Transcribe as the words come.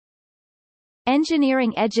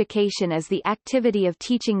Engineering education is the activity of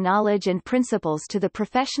teaching knowledge and principles to the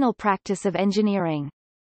professional practice of engineering.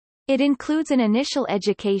 It includes an initial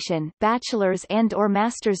education, bachelor's and/or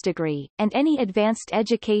master's degree, and any advanced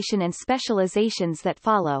education and specializations that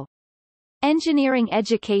follow. Engineering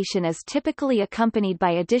education is typically accompanied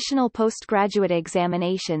by additional postgraduate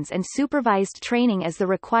examinations and supervised training as the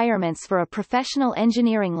requirements for a professional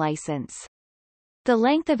engineering license. The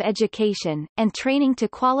length of education, and training to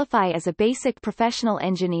qualify as a basic professional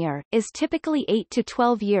engineer, is typically 8 to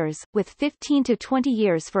 12 years, with 15 to 20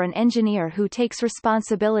 years for an engineer who takes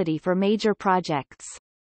responsibility for major projects.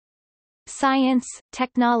 Science,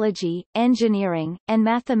 technology, engineering, and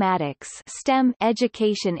mathematics (STEM)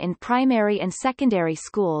 education in primary and secondary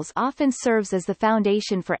schools often serves as the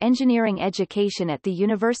foundation for engineering education at the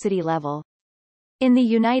university level. In the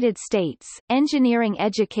United States, engineering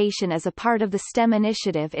education is a part of the STEM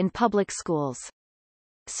initiative in public schools.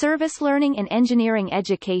 Service learning in engineering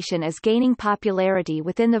education is gaining popularity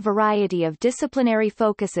within the variety of disciplinary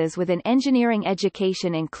focuses within engineering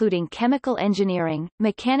education, including chemical engineering,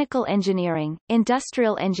 mechanical engineering,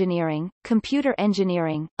 industrial engineering, computer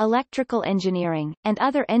engineering, electrical engineering, and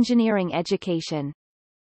other engineering education.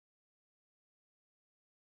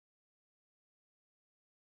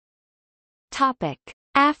 Topic: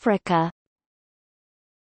 Africa.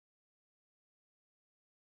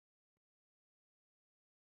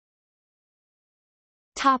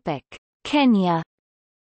 Topic: Kenya.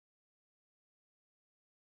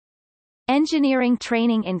 Engineering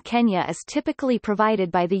training in Kenya is typically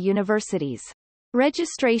provided by the universities.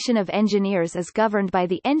 Registration of engineers is governed by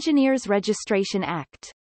the Engineers Registration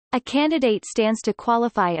Act. A candidate stands to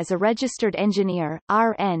qualify as a registered engineer,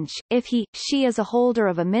 REng, if he/she is a holder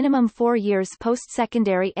of a minimum 4 years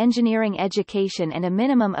post-secondary engineering education and a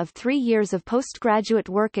minimum of 3 years of postgraduate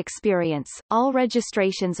work experience. All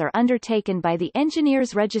registrations are undertaken by the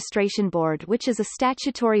Engineers Registration Board, which is a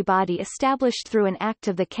statutory body established through an act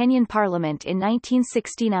of the Kenyan Parliament in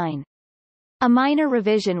 1969. A minor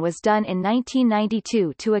revision was done in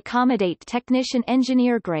 1992 to accommodate technician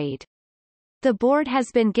engineer grade. The board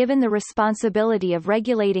has been given the responsibility of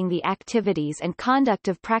regulating the activities and conduct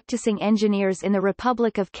of practicing engineers in the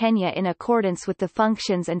Republic of Kenya in accordance with the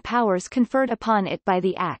functions and powers conferred upon it by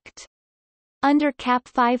the Act. Under Cap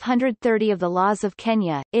 530 of the Laws of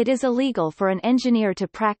Kenya, it is illegal for an engineer to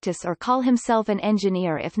practice or call himself an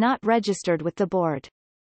engineer if not registered with the board.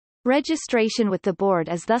 Registration with the board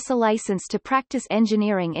is thus a license to practice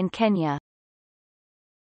engineering in Kenya.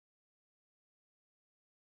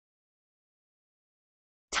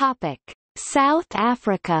 Topic: South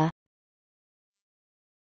Africa.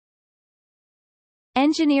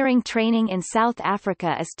 Engineering training in South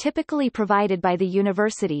Africa is typically provided by the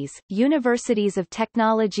universities of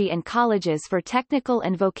technology and colleges for technical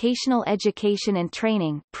and vocational education and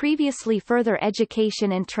training, previously further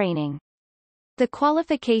education and training. The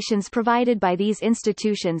qualifications provided by these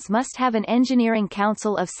institutions must have an Engineering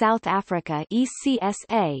Council of South Africa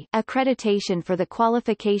 (ECSA) accreditation for the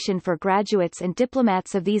qualification for graduates and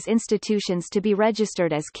diplomats of these institutions to be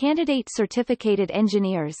registered as candidate certificated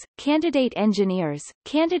engineers, candidate engineers,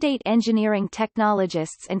 candidate engineering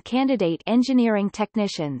technologists and candidate engineering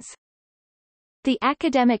technicians. The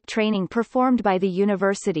academic training performed by the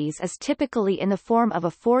universities is typically in the form of a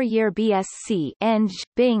 4-year BSc, Eng,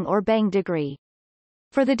 Bing or Beng degree.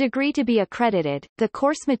 For the degree to be accredited, the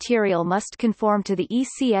course material must conform to the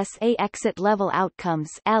ECSA Exit Level Outcomes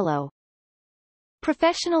 (ELO).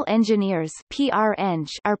 Professional engineers (PREng)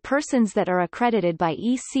 are persons that are accredited by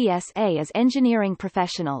ECSA as engineering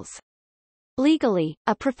professionals. Legally,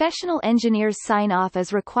 a professional engineer's sign-off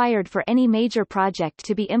is required for any major project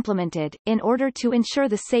to be implemented, in order to ensure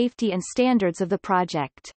the safety and standards of the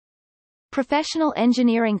project. Professional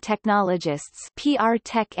engineering technologists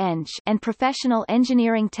 (PR-Tech-Eng) and professional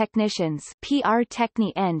engineering technicians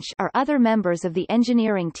 (PR-Techni-Eng) are other members of the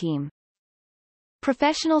engineering team.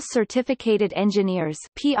 Professional certificated engineers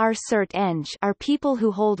 (PR-Cert-Eng) are people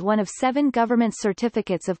who hold one of 7 government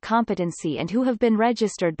certificates of competency and who have been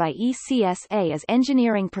registered by ECSA as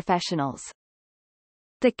engineering professionals.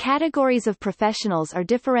 The categories of professionals are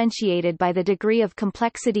differentiated by the degree of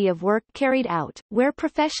complexity of work carried out, where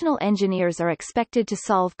professional engineers are expected to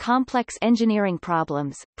solve complex engineering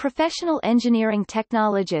problems, professional engineering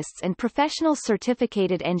technologists and professional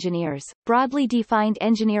certificated engineers, broadly defined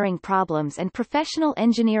engineering problems and professional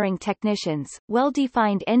engineering technicians,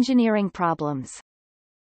 well-defined engineering problems.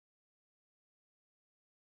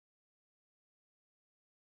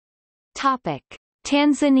 Topic: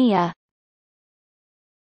 Tanzania.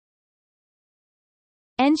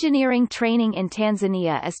 Engineering training in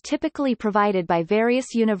Tanzania is typically provided by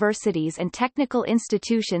various universities and technical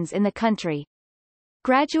institutions in the country.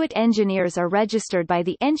 Graduate engineers are registered by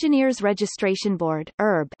the Engineers Registration Board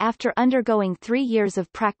 (ERB) after undergoing 3 years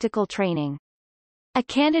of practical training. A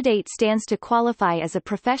candidate stands to qualify as a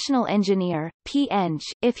professional engineer, PEng,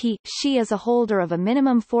 if he/she is a holder of a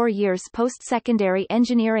minimum 4 years post-secondary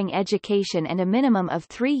engineering education and a minimum of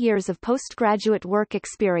 3 years of postgraduate work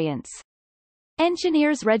experience.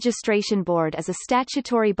 Engineers Registration Board is a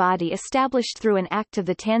statutory body established through an act of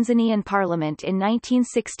the Tanzanian Parliament in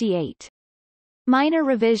 1968. Minor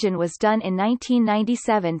revision was done in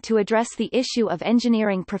 1997 to address the issue of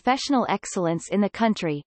engineering professional excellence in the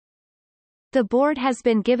country. The board has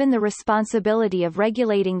been given the responsibility of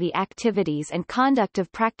regulating the activities and conduct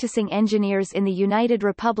of practicing engineers in the United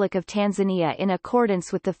Republic of Tanzania in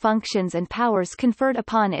accordance with the functions and powers conferred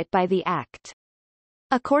upon it by the Act.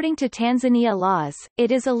 According to Tanzania laws,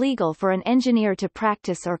 it is illegal for an engineer to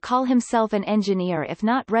practice or call himself an engineer if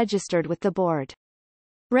not registered with the board.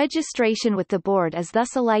 Registration with the board is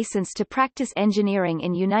thus a license to practice engineering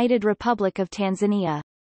in United Republic of Tanzania.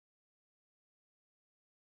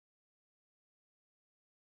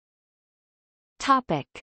 Topic: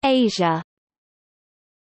 Asia.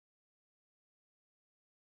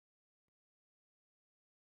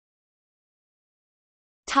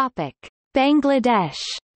 Topic: Bangladesh.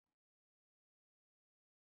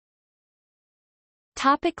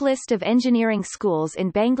 Topic: List of engineering schools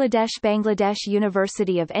in Bangladesh. Bangladesh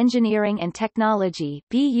University of Engineering and Technology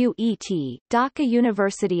BUET, Dhaka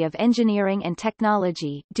University of Engineering and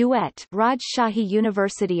Technology DUET, Rajshahi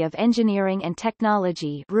University of Engineering and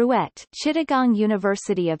Technology RUET, Chittagong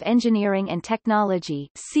University of Engineering and Technology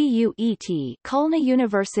CUET, Khulna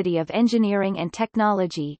University of Engineering and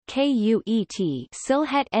Technology KUET,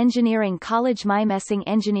 Sylhet Engineering College, Mymensing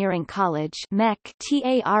Engineering College MEC,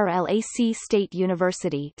 TARLAC State University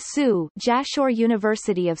SU, Jashore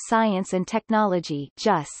University of Science and Technology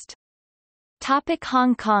JUST. Topic: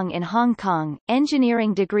 Hong Kong. In Hong Kong,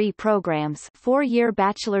 engineering degree programs 4-year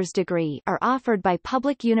bachelor's degree are offered by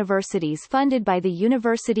public universities funded by the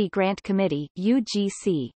University Grant Committee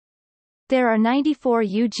UGC. There are 94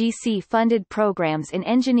 UGC-funded programs in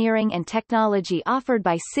engineering and technology offered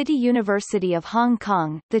by City University of Hong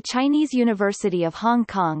Kong, the Chinese University of Hong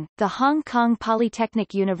Kong, the Hong Kong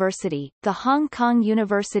Polytechnic University, the Hong Kong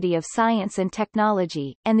University of Science and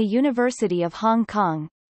Technology, and the University of Hong Kong.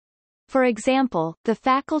 For example, the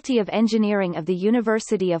Faculty of Engineering of the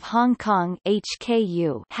University of Hong Kong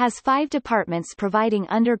HKU has 5 departments providing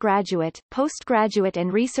undergraduate, postgraduate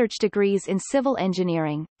and research degrees in civil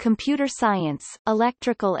engineering, computer science,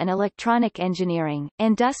 electrical and electronic engineering,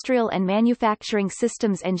 industrial and manufacturing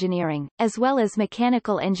systems engineering, as well as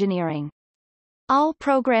mechanical engineering. All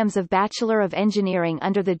programs of Bachelor of Engineering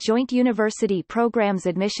under the Joint University Programs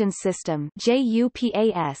Admissions System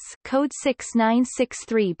JUPAS, code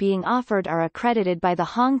 6963 being offered are accredited by the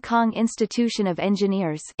Hong Kong Institution of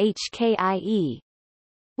Engineers HKIE.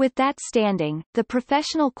 With that standing, the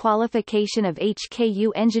professional qualification of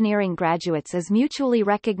HKU engineering graduates is mutually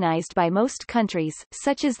recognized by most countries,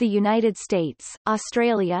 such as the United States,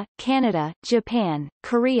 Australia, Canada, Japan,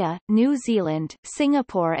 Korea, New Zealand,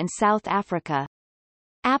 Singapore and South Africa.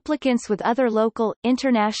 Applicants with other local,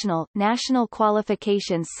 international, national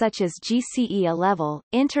qualifications such as GCE A-Level,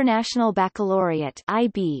 International Baccalaureate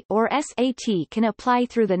IB, or SAT can apply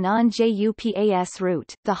through the non-JUPAS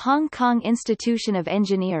route. The Hong Kong Institution of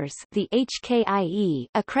Engineers, the HKIE,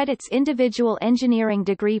 accredits individual engineering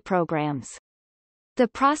degree programs. The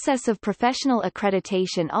process of professional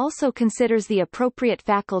accreditation also considers the appropriate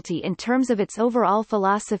faculty in terms of its overall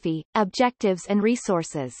philosophy, objectives and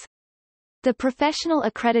resources. The professional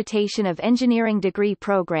accreditation of engineering degree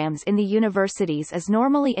programs in the universities is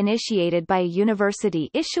normally initiated by a university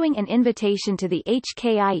issuing an invitation to the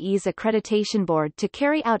HKIE's accreditation board to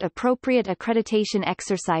carry out appropriate accreditation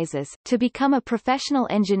exercises. To become a professional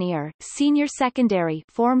engineer, senior secondary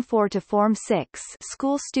Form 4 to Form 6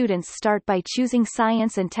 school students start by choosing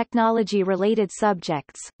science and technology-related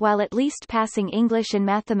subjects, while at least passing English and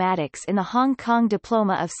mathematics in the Hong Kong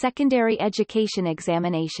Diploma of Secondary Education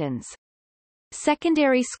examinations.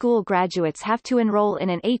 Secondary school graduates have to enroll in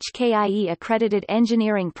an HKIE-accredited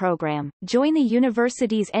engineering program, join the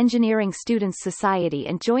university's Engineering Students Society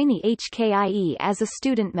and join the HKIE as a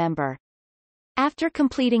student member. After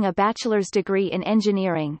completing a bachelor's degree in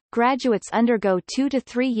engineering, graduates undergo 2 to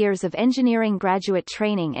 3 years of engineering graduate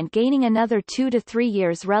training and gaining another 2 to 3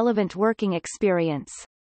 years relevant working experience.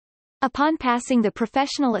 Upon passing the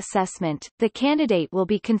professional assessment, the candidate will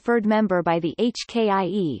be conferred member by the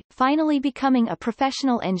HKIE, finally becoming a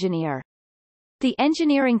professional engineer. The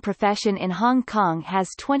engineering profession in Hong Kong has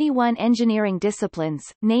 21 engineering disciplines,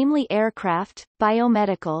 namely aircraft,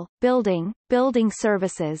 biomedical, building, building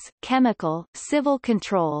services, chemical, civil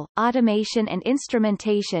control, automation and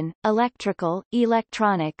instrumentation, electrical,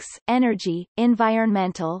 electronics, energy,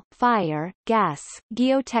 environmental, fire, gas,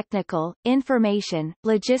 geotechnical, information,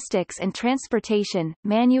 logistics and transportation,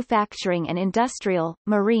 manufacturing and industrial,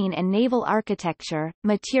 marine and naval architecture,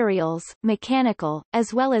 materials, mechanical,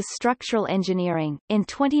 as well as structural engineering. In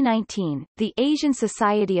 2019, the Asian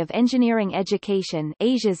Society of Engineering Education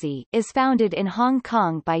 (ASIE) is founded in Hong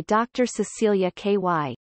Kong by Dr. Cecilia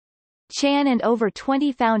K.Y. Chan and over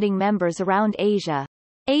 20 founding members around Asia.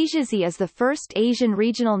 ASIE is the first Asian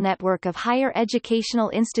regional network of higher educational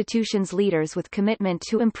institutions leaders with commitment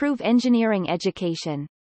to improve engineering education.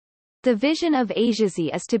 The vision of ASIE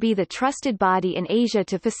is to be the trusted body in Asia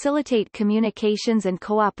to facilitate communications and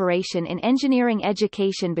cooperation in engineering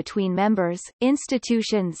education between members,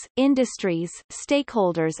 institutions, industries,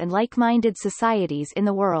 stakeholders and like-minded societies in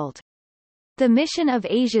the world. The mission of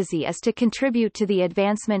ASIE is to contribute to the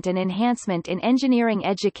advancement and enhancement in engineering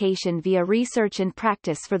education via research and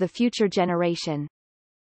practice for the future generation.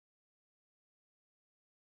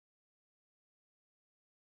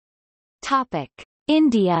 Topic: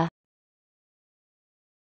 India.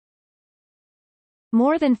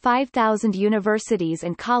 More than 5,000 universities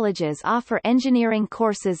and colleges offer engineering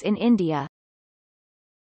courses in India.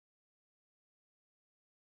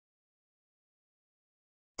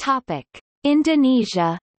 Topic: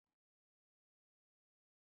 Indonesia.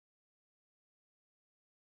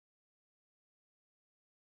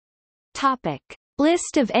 Topic: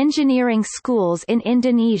 List of engineering schools in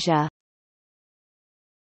Indonesia.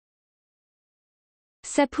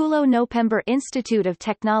 Sepuluh November Institute of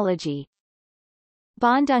Technology,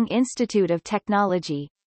 Bandung Institute of Technology,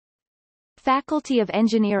 Faculty of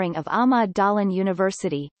Engineering of Ahmad Dahlan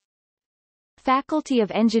University, Faculty of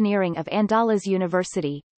Engineering of Andalus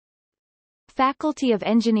University, Faculty of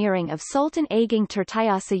Engineering of Sultan Ageng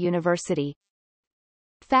Tirtayasa University,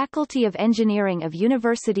 Faculty of Engineering of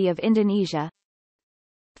University of Indonesia,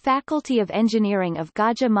 Faculty of Engineering of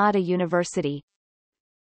Gadjah Mada University,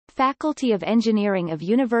 Faculty of Engineering of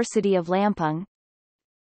University of Lampung,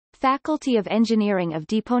 Faculty of Engineering of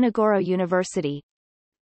Diponegoro University,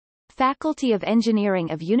 Faculty of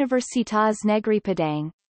Engineering of Universitas Negeri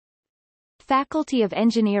Padang, Faculty of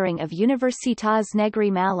Engineering of Universitas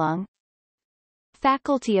Negeri Malang,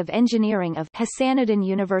 Faculty of Engineering of Hasanuddin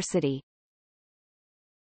University.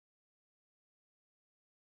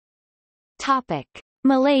 Topic: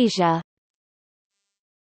 Malaysia.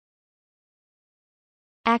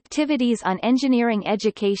 Activities on engineering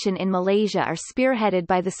education in Malaysia are spearheaded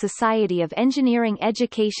by the Society of Engineering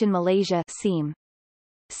Education Malaysia (SEAM).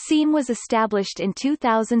 SEAM was established in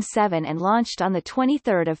 2007 and launched on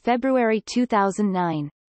 23 February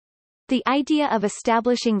 2009. The idea of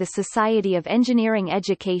establishing the Society of Engineering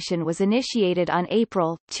Education was initiated on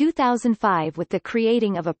April 2005 with the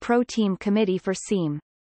creating of a pro-team committee for SEAM.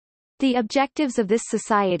 The objectives of this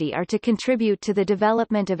society are to contribute to the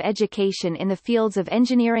development of education in the fields of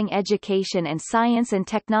engineering education and science and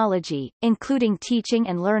technology, including teaching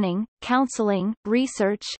and learning, counseling,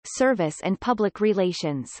 research, service and public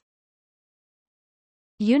relations.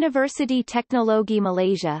 University Teknologi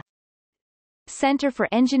Malaysia, Center for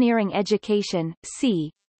Engineering Education,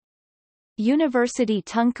 C. University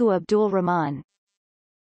Tunku Abdul Rahman,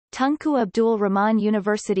 Tunku Abdul Rahman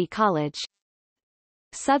University College,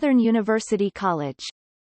 Southern University College.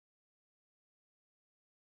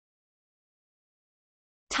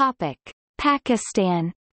 Topic: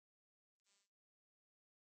 Pakistan.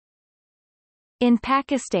 In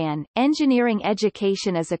Pakistan, engineering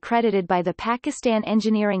education is accredited by the Pakistan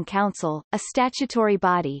Engineering Council, a statutory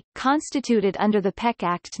body, constituted under the PEC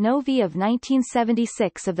Act No. V of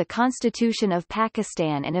 1976 of the Constitution of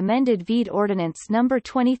Pakistan and amended VED Ordinance No.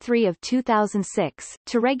 23 of 2006,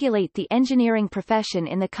 to regulate the engineering profession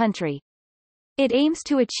in the country. It aims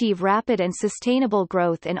to achieve rapid and sustainable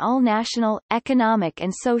growth in all national, economic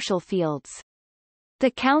and social fields. The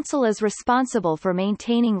Council is responsible for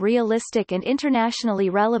maintaining realistic and internationally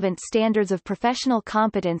relevant standards of professional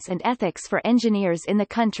competence and ethics for engineers in the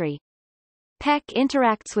country. PEC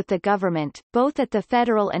interacts with the government, both at the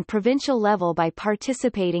federal and provincial level by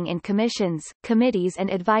participating in commissions, committees and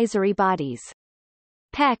advisory bodies.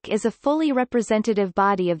 PEC is a fully representative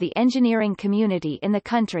body of the engineering community in the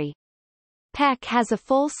country. PEC has a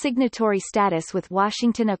full signatory status with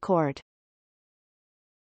Washington Accord.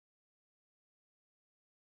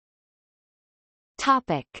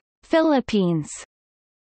 Topic: Philippines.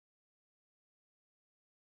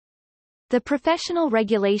 The Professional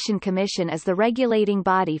Regulation Commission is the regulating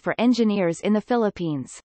body for engineers in the Philippines.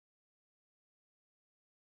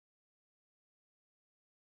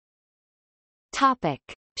 Topic: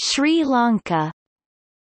 Sri Lanka.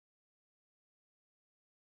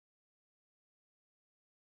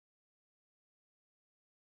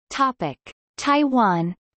 Topic: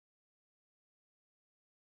 Taiwan.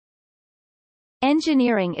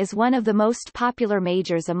 Engineering is one of the most popular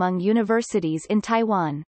majors among universities in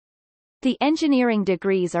Taiwan. The engineering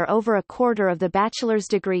degrees are over a quarter of the bachelor's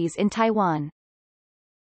degrees in Taiwan.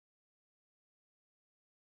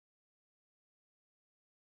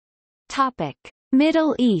 Topic: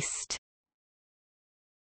 Middle East.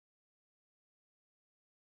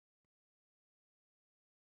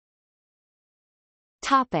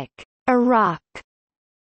 Topic: Iraq.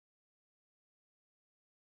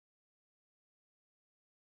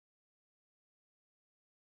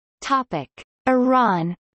 Topic: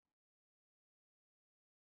 Iran.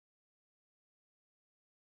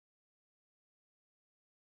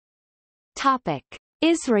 Topic: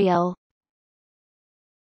 Israel.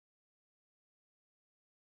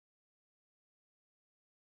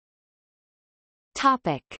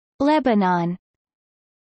 Topic: Lebanon.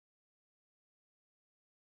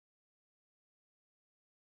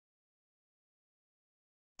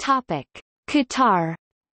 Topic: Qatar.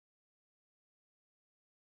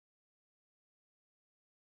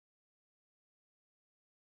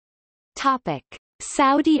 Topic: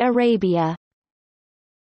 Saudi Arabia.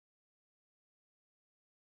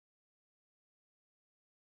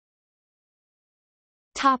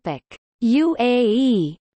 Topic: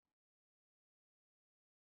 UAE.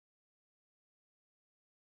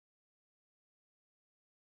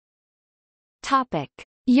 Topic: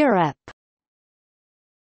 Europe.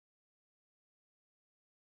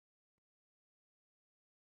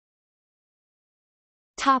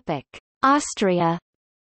 Topic: Austria.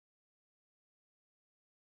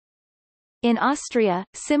 In Austria,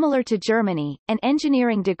 similar to Germany, an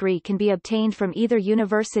engineering degree can be obtained from either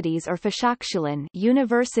universities or Fachhochschulen,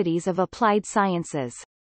 universities of applied sciences.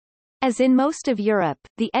 As in most of Europe,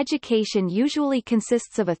 the education usually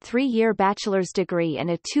consists of a 3-year bachelor's degree and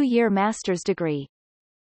a 2-year master's degree.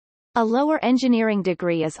 A lower engineering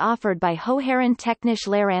degree is offered by Höheren Technische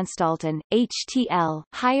Lehranstalten, HTL,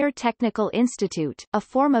 Higher Technical Institute, a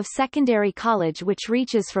form of secondary college which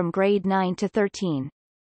reaches from grade 9 to 13.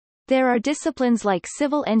 There are disciplines like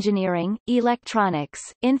civil engineering, electronics,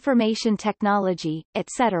 information technology,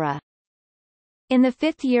 etc. In the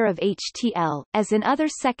 5th year of HTL, as in other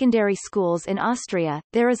secondary schools in Austria,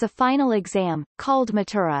 there is a final exam, called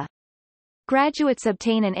Matura. Graduates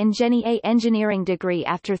obtain an Ingenie engineering degree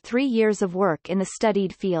after 3 years of work in the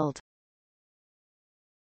studied field.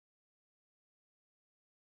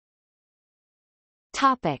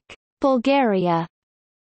 Topic: Bulgaria.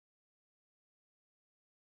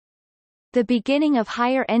 The beginning of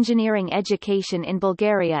higher engineering education in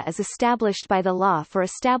Bulgaria is established by the law for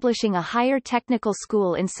establishing a higher technical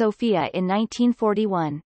school in Sofia in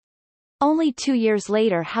 1941. Only 2 years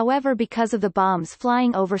later, however, because of the bombs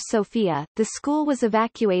flying over Sofia, the school was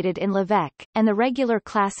evacuated in Levec, and the regular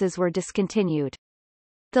classes were discontinued.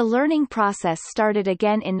 The learning process started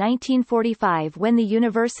again in 1945 when the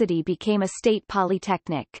university became a state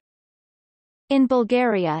polytechnic. In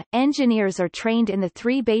Bulgaria, engineers are trained in the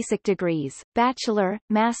 3 basic degrees, bachelor,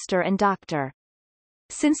 master and doctor.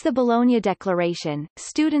 Since the Bologna Declaration,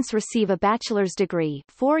 students receive a bachelor's degree,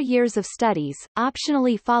 4 years of studies,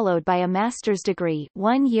 optionally followed by a master's degree,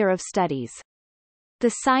 1 year of studies.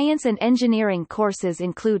 The science and engineering courses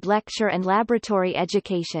include lecture and laboratory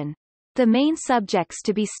education. The main subjects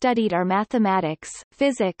to be studied are mathematics,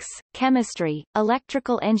 physics, chemistry,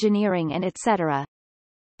 electrical engineering and etc.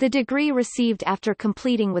 The degree received after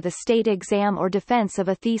completing with a state exam or defense of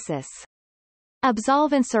a thesis.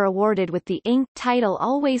 Absolvents are awarded with the Ing. Title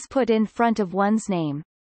always put in front of one's name.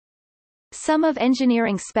 Some of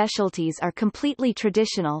engineering specialties are completely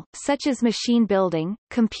traditional, such as machine building,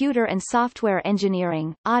 computer and software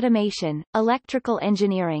engineering, automation, electrical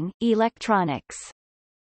engineering, electronics.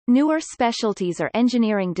 Newer specialties are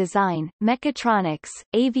engineering design, mechatronics,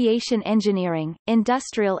 aviation engineering,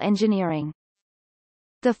 industrial engineering.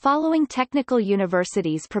 The following technical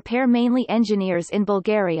universities prepare mainly engineers in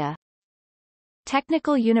Bulgaria: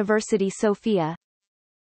 Technical University Sofia,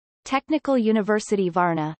 Technical University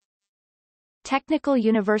Varna, Technical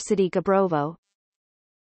University Gabrovo,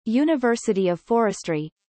 University of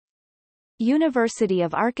Forestry, University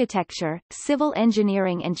of Architecture, Civil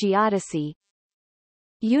Engineering and Geodesy,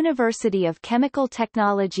 University of Chemical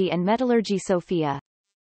Technology and Metallurgy Sofia,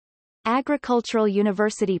 Agricultural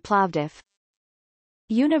University Plovdiv,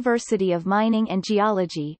 University of Mining and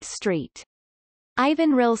Geology, St.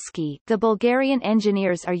 Ivan Rilski. The Bulgarian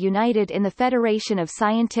engineers are united in the Federation of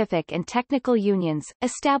Scientific and Technical Unions,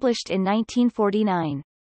 established in 1949.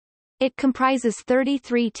 It comprises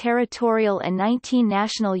 33 territorial and 19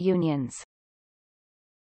 national unions.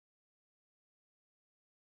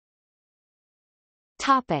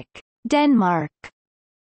 Topic: Denmark.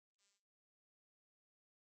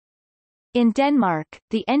 In Denmark,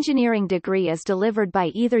 the engineering degree is delivered by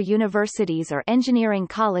either universities or engineering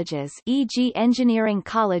colleges, e.g. Engineering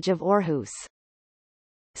College of Aarhus.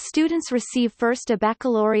 Students receive first a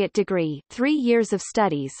baccalaureate degree, 3 years of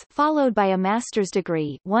studies, followed by a master's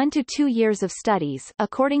degree, 1 to 2 years of studies,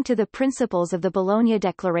 according to the principles of the Bologna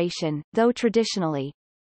Declaration, though traditionally.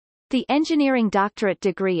 The engineering doctorate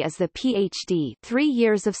degree is the PhD, 3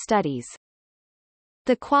 years of studies.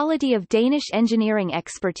 The quality of Danish engineering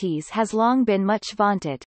expertise has long been much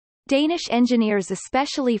vaunted. Danish engineers,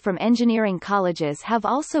 especially from engineering colleges, have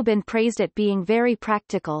also been praised at being very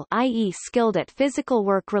practical, i.e. skilled at physical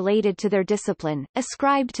work related to their discipline,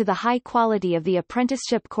 ascribed to the high quality of the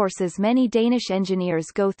apprenticeship courses many Danish engineers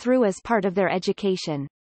go through as part of their education.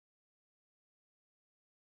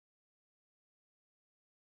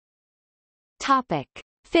 Topic: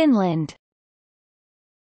 Finland.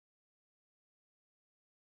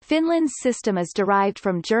 Finland's system is derived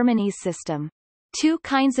from Germany's system. 2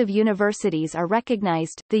 kinds of universities are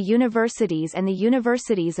recognized, the universities and the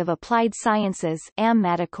Universities of Applied Sciences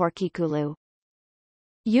ammattikorkeakoulu.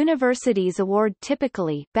 Universities award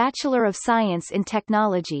typically Bachelor of Science in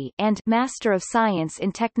Technology and Master of Science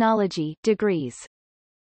in Technology degrees.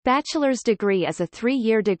 Bachelor's degree is a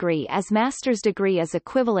 3-year degree, as master's degree is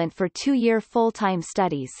equivalent for 2-year full-time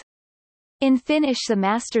studies. In Finnish, the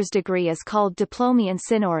master's degree is called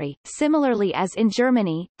diplomi-insinööri, similarly as in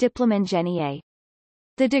Germany, diplom-ingenieur.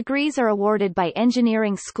 The degrees are awarded by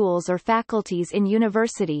engineering schools or faculties in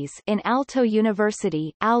universities in Aalto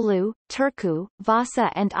University, Oulu, Turku,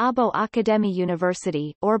 Vaasa and Abo Akademi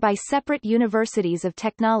University, or by separate universities of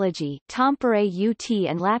technology, Tampere UT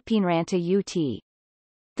and Lappeenranta UT.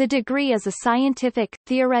 The degree is a scientific,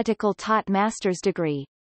 theoretical taught master's degree.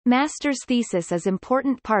 Master's thesis is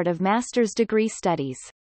important part of master's degree studies.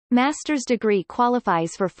 Master's degree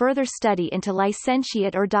qualifies for further study into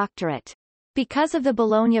licentiate or doctorate. Because of the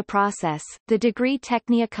Bologna process, the degree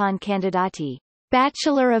Techniakon Candidati,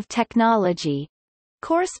 Bachelor of Technology,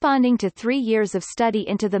 corresponding to 3 years of study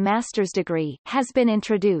into the master's degree, has been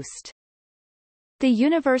introduced. The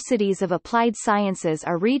Universities of Applied Sciences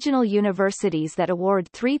are regional universities that award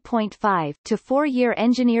 3.5 to 4-year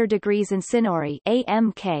engineer degrees insinööri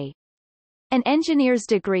 (AMK). An engineer's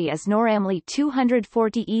degree is normally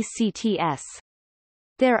 240 ECTS.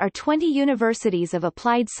 There are 20 universities of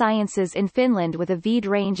applied sciences in Finland with a wide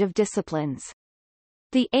range of disciplines.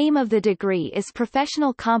 The aim of the degree is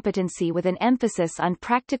professional competency with an emphasis on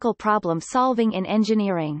practical problem solving in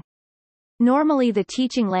engineering. Normally the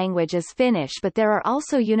teaching language is Finnish, but there are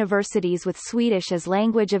also universities with Swedish as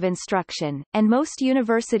language of instruction, and most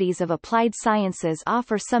universities of applied sciences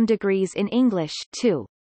offer some degrees in English, too.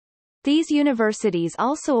 These universities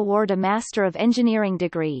also award a Master of Engineering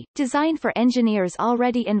degree, designed for engineers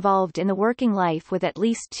already involved in the working life with at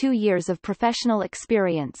least 2 years of professional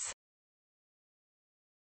experience.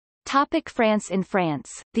 France. In France,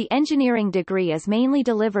 the engineering degree is mainly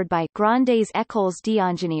delivered by Grandes Écoles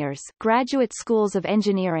d'Ingénieurs, graduate schools of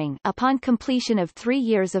engineering, upon completion of 3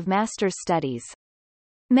 years of master's studies.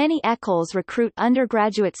 Many écoles recruit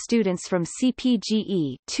undergraduate students from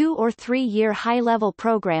CPGE, 2- or 3-year high-level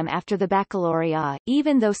program after the baccalaureate,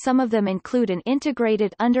 even though some of them include an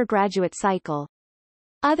integrated undergraduate cycle.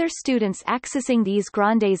 Other students accessing these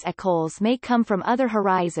Grandes Écoles may come from other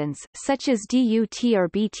horizons, such as DUT or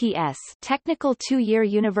BTS, technical 2-year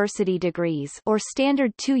university degrees, or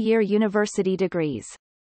standard 2-year university degrees.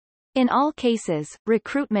 In all cases,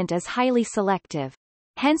 recruitment is highly selective.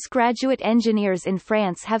 Hence graduate engineers in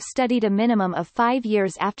France have studied a minimum of 5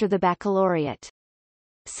 years after the baccalaureate.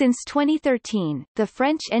 Since 2013, the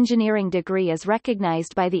French engineering degree is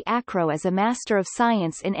recognized by the ACRO as a Master of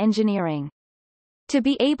Science in Engineering. To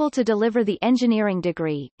be able to deliver the engineering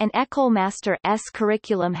degree, an École Master's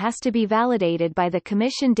curriculum has to be validated by the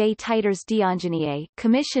Commission des Titulaires d'Ingénieur,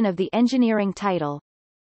 Commission of the Engineering Title.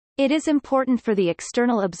 It is important for the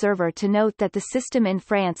external observer to note that the system in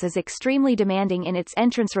France is extremely demanding in its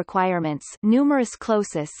entrance requirements, numerus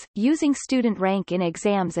clausus, using student rank in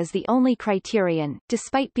exams as the only criterion,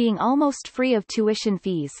 despite being almost free of tuition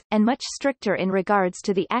fees, and much stricter in regards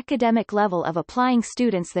to the academic level of applying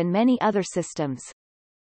students than many other systems.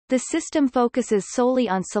 The system focuses solely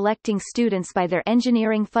on selecting students by their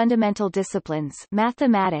engineering fundamental disciplines,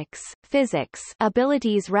 mathematics, physics,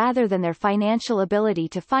 abilities rather than their financial ability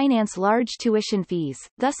to finance large tuition fees,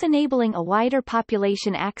 thus enabling a wider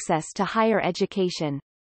population access to higher education.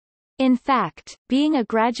 In fact, being a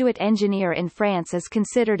graduate engineer in France is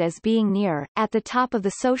considered as being near, at the top of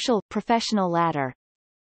the social, professional ladder.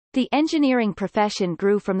 The engineering profession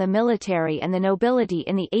grew from the military and the nobility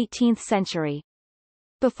in the 18th century.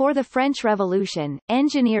 Before the French Revolution,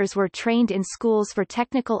 engineers were trained in schools for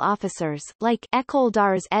technical officers, like École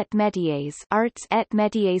d'Arts et Métiers, Arts et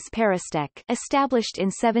Métiers Paristech, established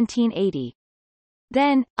in 1780.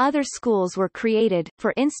 Then, other schools were created,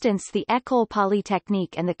 for instance the École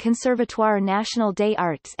Polytechnique and the Conservatoire National des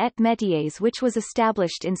Arts et Métiers, which was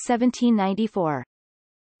established in 1794.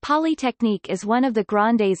 Polytechnique is one of the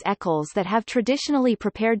grandes écoles that have traditionally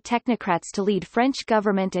prepared technocrats to lead French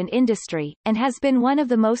government and industry, and has been one of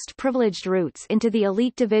the most privileged routes into the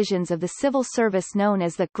elite divisions of the civil service known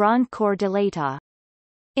as the Grand Corps de l'État.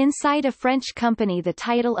 Inside a French company, the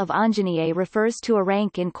title of ingénieur refers to a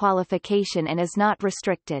rank in qualification and is not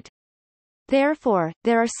restricted. Therefore,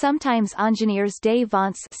 there are sometimes ingénieurs des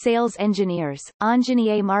ventes, sales engineers,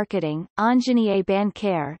 ingénieur marketing, ingénieur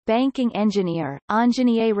bancaire, banking engineer,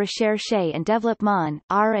 ingénieur recherche and développement,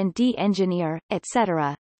 R&D engineer,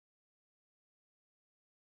 etc.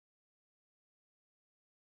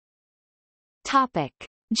 Topic: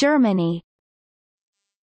 Germany.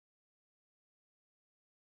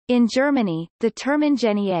 In Germany, the term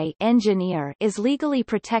ingénieur engineer is legally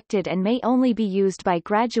protected and may only be used by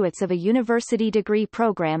graduates of a university degree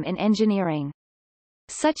program in engineering.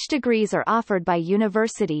 Such degrees are offered by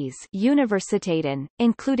universities Universitäten,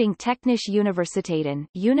 including Technische Universitäten,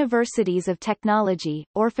 Universities of Technology,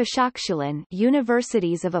 or Fachhochschulen,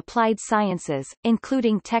 Universities of Applied Sciences,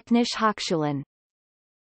 including Technische Hochschulen.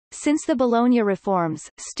 Since the Bologna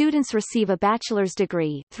reforms, students receive a bachelor's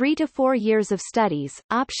degree 3 to 4 years of studies,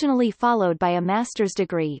 optionally followed by a master's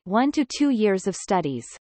degree 1 to 2 years of studies.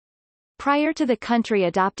 Prior to the country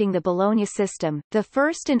adopting the Bologna system, the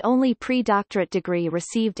first and only pre-doctorate degree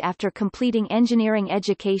received after completing engineering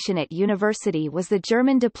education at university was the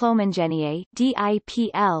German Diplom-Ingenieur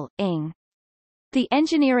 (DIPL, Ing). The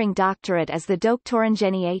engineering doctorate is the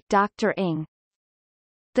Doktoringenieur Dr. Ing.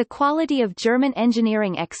 The quality of German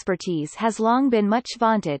engineering expertise has long been much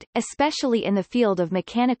vaunted, especially in the field of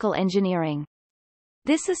mechanical engineering.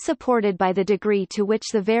 This is supported by the degree to which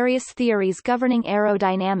the various theories governing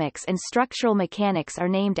aerodynamics and structural mechanics are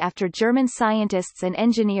named after German scientists and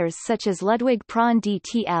engineers such as Ludwig Prahn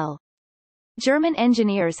DTL. German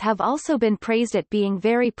engineers have also been praised at being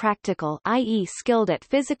very practical, i.e. skilled at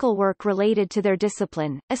physical work related to their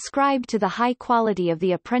discipline, ascribed to the high quality of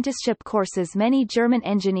the apprenticeship courses many German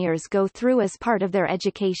engineers go through as part of their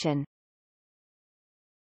education.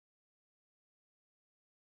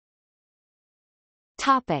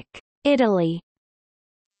 Topic: Italy.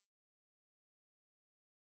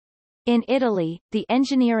 In Italy, the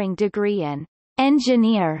engineering degree in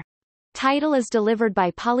engineer title is delivered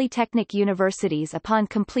by polytechnic universities upon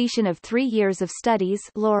completion of 3 years of studies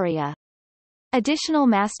laurea. Additional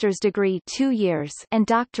master's degree 2 years and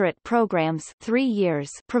doctorate programs 3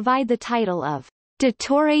 years provide the title of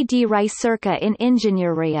Dottore di Ricerca in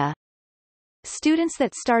Ingegneria. Students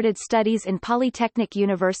that started studies in polytechnic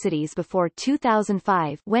universities before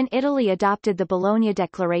 2005, when Italy adopted the Bologna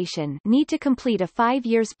Declaration, need to complete a 5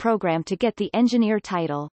 years program to get the engineer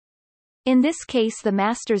title. In this case the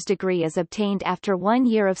master's degree is obtained after 1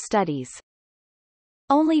 year of studies.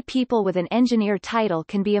 Only people with an engineer title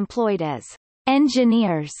can be employed as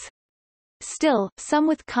engineers. Still, some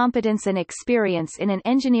with competence and experience in an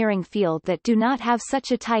engineering field that do not have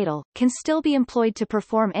such a title, can still be employed to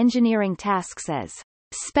perform engineering tasks as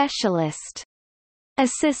specialist,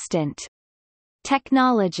 assistant,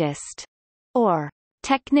 technologist, or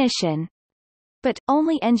technician. But,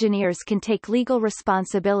 only engineers can take legal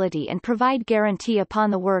responsibility and provide guarantee upon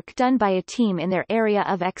the work done by a team in their area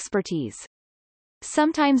of expertise.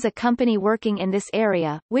 Sometimes a company working in this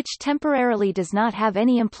area, which temporarily does not have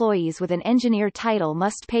any employees with an engineer title,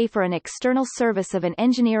 must pay for an external service of an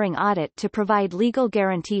engineering audit to provide legal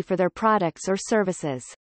guarantee for their products or services.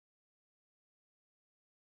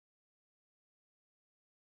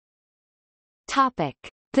 Topic: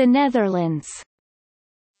 The Netherlands.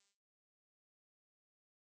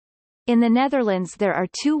 In the Netherlands there are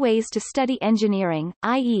 2 ways to study engineering,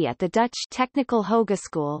 i.e. at the Dutch Technical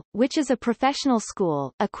Hogeschool, which is a professional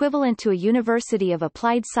school, equivalent to a University of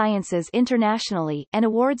Applied Sciences internationally, and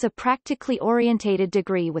awards a practically orientated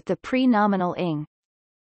degree with the pre-nominal ing.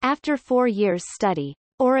 After 4 years study,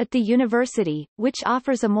 or at the university, which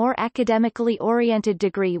offers a more academically oriented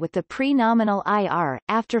degree with the pre-nominal IR,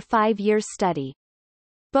 after 5 years study.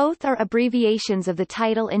 Both are abbreviations of the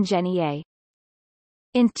title ingénieur.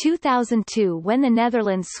 In 2002 when the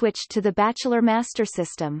Netherlands switched to the bachelor-master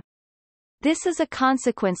system. This is a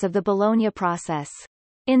consequence of the Bologna process.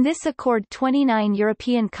 In this accord 29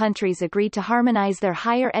 European countries agreed to harmonize their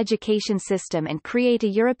higher education system and create a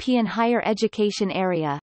European higher education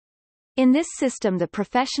area. In this system the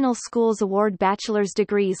professional schools award bachelor's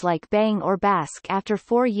degrees like Bang or Basque after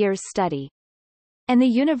 4 years study. And the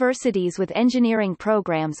universities with engineering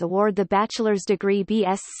programs award the bachelor's degree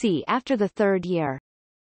BSc after the 3rd year.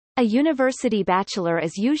 A university bachelor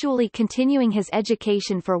is usually continuing his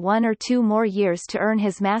education for 1 or 2 more years to earn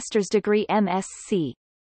his master's degree MSc.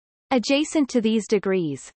 Adjacent to these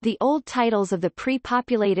degrees, the old titles of the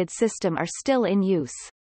pre-populated system are still in use.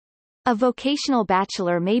 A vocational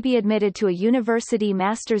bachelor may be admitted to a university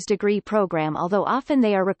master's degree program, although often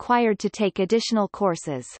they are required to take additional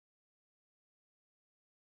courses.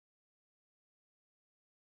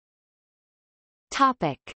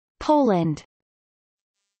 Topic: Poland.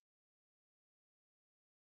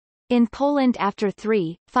 In Poland after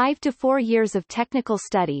 3, 5 to 4 years of technical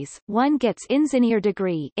studies, one gets inżynier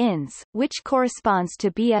degree INS, which corresponds to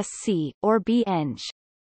BSc, or B.Eng.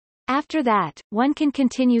 After that, one can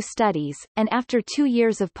continue studies, and after 2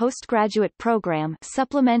 years of postgraduate program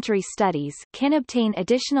supplementary studies can obtain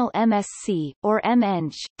additional MSc, or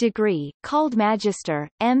M.Eng, degree, called Magister,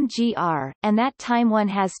 MGR, and that time one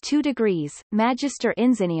has 2 degrees, Magister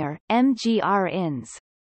Inżynier, MGR Ins.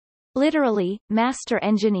 Literally, Master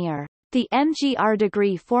Engineer. The MGR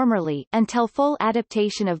degree formerly, until full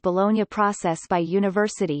adaptation of Bologna process by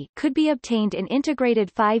university, could be obtained in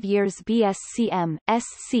integrated 5 years BSc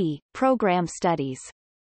SC program studies.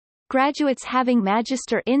 Graduates having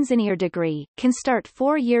Magister Inżynier degree can start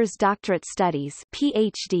 4 years doctorate studies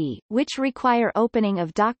PhD, which require opening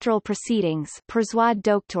of doctoral proceedings Przewód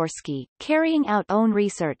doktorski, carrying out own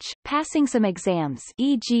research, passing some exams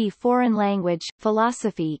e.g. foreign language,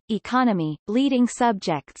 philosophy, economy, leading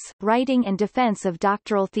subjects, writing and defense of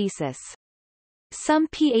doctoral thesis. Some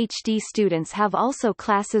PhD students have also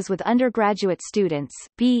classes with undergraduate students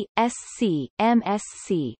B.Sc,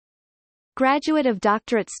 MSc. Graduate of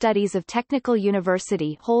doctorate studies of technical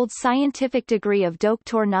university holds scientific degree of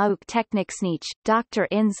Doktor Nauk Technicznych, Dr.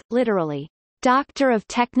 Ins, literally, Doctor of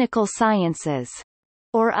Technical Sciences,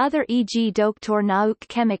 or other e.g. Doktor Nauk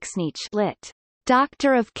Chemicznych lit.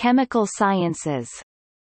 Doctor of Chemical Sciences.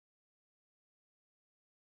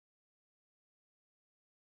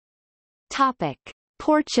 Topic: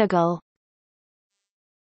 Portugal.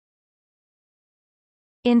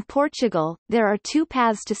 In Portugal, there are 2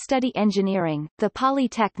 paths to study engineering, the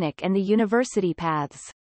polytechnic and the university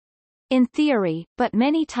paths. In theory, but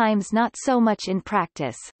many times not so much in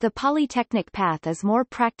practice, the polytechnic path is more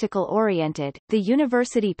practical-oriented, the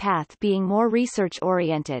university path being more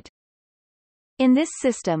research-oriented. In this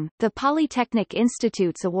system, the polytechnic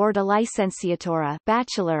institutes award a licenciatura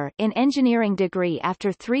bachelor in engineering degree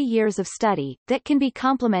after 3 years of study, that can be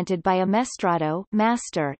complemented by a mestrado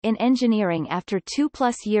master in engineering after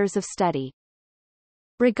 2+ years of study.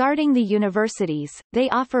 Regarding the universities, they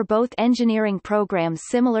offer both engineering programs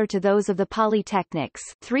similar to those of the polytechnics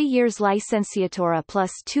 3 years licenciatura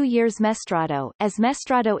plus 2 years mestrado as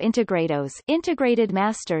mestrado integrados integrated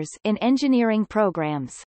masters in engineering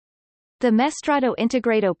programs. The Mestrado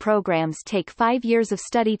Integrado programs take 5 years of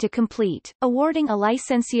study to complete, awarding a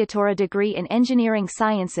licenciatura degree in engineering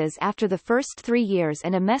sciences after the first 3 years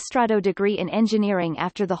and a Mestrado degree in engineering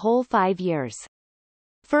after the whole 5 years.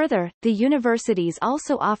 Further, the universities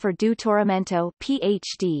also offer doutoramento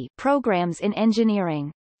PhD programs in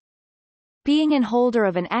engineering. Being an holder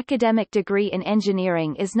of an academic degree in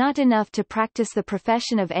engineering is not enough to practice the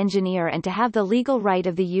profession of engineer and to have the legal right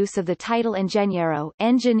of the use of the title engenheiro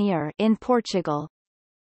engineer in Portugal.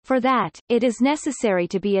 For that, it is necessary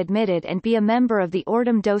to be admitted and be a member of the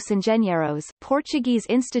Ordem dos Engenheiros, Portuguese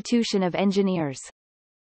Institution of Engineers.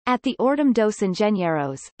 At the Ordem dos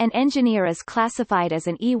Engenheiros, an engineer is classified as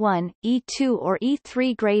an E1, E2 or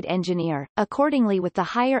E3 grade engineer, accordingly with the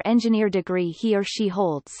higher engineer degree he or she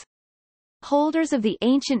holds. Holders of the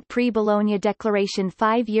ancient pre-Bologna Declaration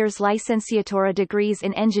 5 years licenciatura degrees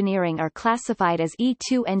in engineering are classified as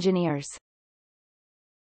E2 engineers.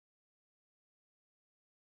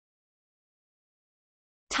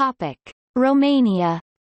 Topic: Romania.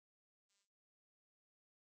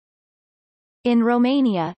 In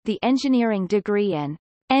Romania, the engineering degree in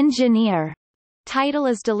engineer title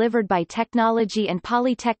is delivered by technology and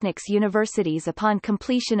polytechnics universities upon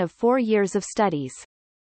completion of 4 years of studies.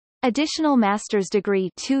 Additional master's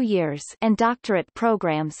degree 2 years and doctorate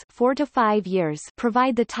programs 4 to 5 years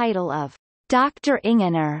provide the title of Dr.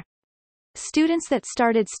 Ingenieur. Students that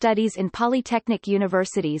started studies in polytechnic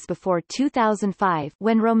universities before 2005,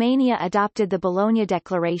 when Romania adopted the Bologna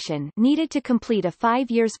Declaration, needed to complete a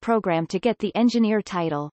 5 years program to get the engineer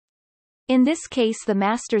title. In this case, the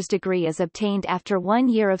master's degree is obtained after 1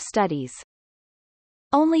 year of studies.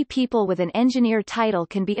 Only people with an engineer title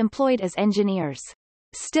can be employed as engineers.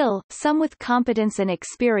 Still, some with competence and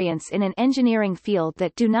experience in an engineering field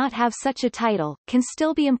that do not have such a title, can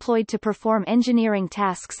still be employed to perform engineering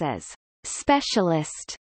tasks as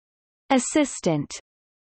specialist, assistant,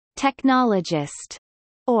 technologist,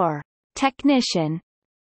 or technician.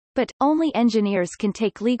 But, only engineers can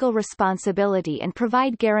take legal responsibility and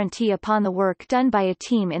provide guarantee upon the work done by a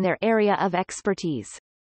team in their area of expertise.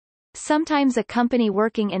 Sometimes a company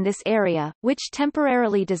working in this area, which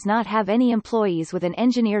temporarily does not have any employees with an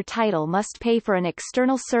engineer title, must pay for an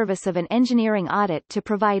external service of an engineering audit to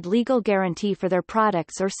provide legal guarantee for their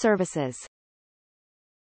products or services.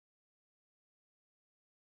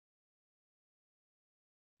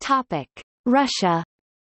 Topic: Russia.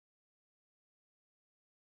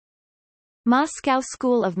 Moscow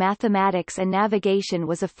School of Mathematics and Navigation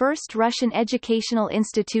was a first Russian educational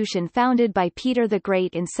institution founded by Peter the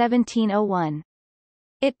Great in 1701.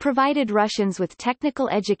 It provided Russians with technical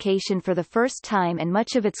education for the first time, and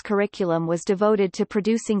much of its curriculum was devoted to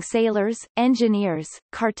producing sailors, engineers,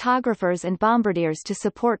 cartographers and bombardiers to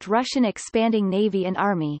support Russian expanding navy and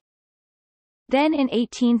army. Then in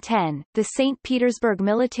 1810, the St. Petersburg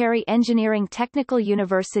Military Engineering Technical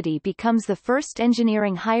University becomes the first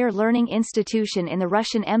engineering higher learning institution in the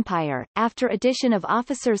Russian Empire, after addition of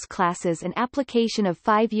officers' classes and application of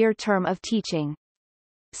 5-year term of teaching.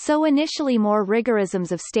 So initially more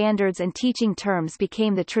rigorisms of standards and teaching terms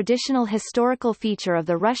became the traditional historical feature of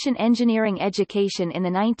the Russian engineering education in the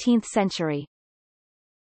 19th century.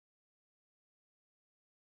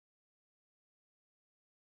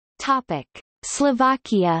 Topic: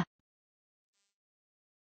 Slovakia.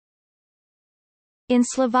 In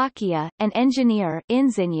Slovakia, an engineer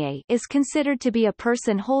is considered to be a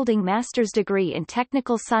person holding master's degree in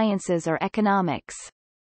technical sciences or economics.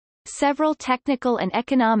 Several technical and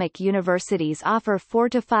economic universities offer 4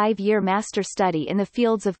 to 5 year master study in the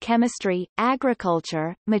fields of chemistry,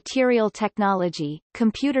 agriculture, material technology,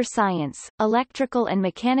 computer science, electrical and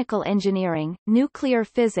mechanical engineering, nuclear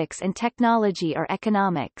physics and technology or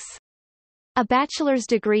economics. A bachelor's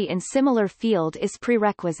degree in similar field is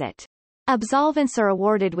prerequisite. Absolvents are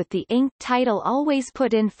awarded with the Ing. title always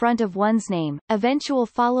put in front of one's name. Eventual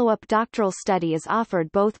follow-up doctoral study is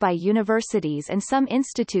offered both by universities and some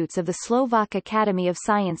institutes of the Slovak Academy of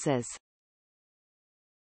Sciences.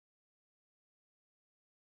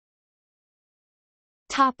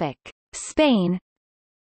 Topic: Spain.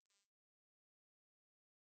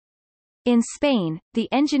 In Spain, the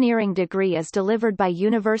engineering degree is delivered by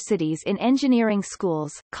universities in engineering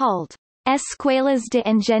schools, called Escuelas de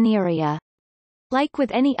Ingeniería. Like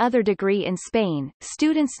with any other degree in Spain,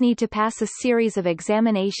 students need to pass a series of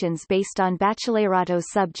examinations based on bachillerato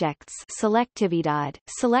subjects selectividad,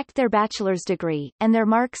 select their bachelor's degree, and their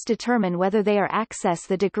marks determine whether they are access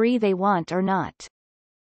the degree they want or not.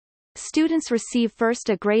 Students receive first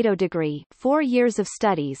a grado degree 4 years of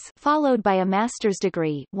studies followed by a master's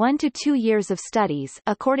degree 1 to 2 years of studies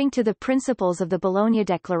according to the principles of the Bologna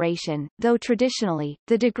Declaration, though traditionally,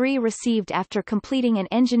 the degree received after completing an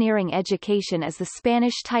engineering education is the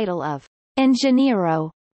Spanish title of ingeniero.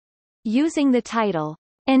 Using the title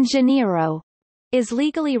ingeniero is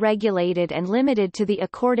legally regulated and limited to the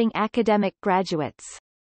according academic graduates.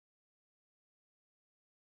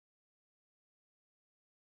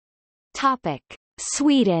 Topic: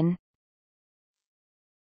 Sweden.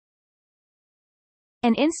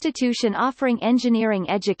 An institution offering engineering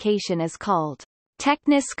education is called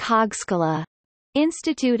Teknisk Högskola,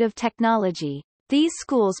 Institute of Technology. These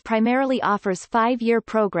schools primarily offers 5-year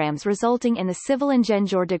programs resulting in the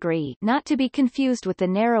civilingenjör degree, not to be confused with the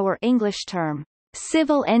narrower English term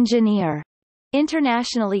civil engineer,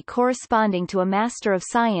 internationally corresponding to a Master of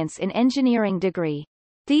Science in Engineering degree.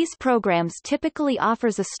 These programs typically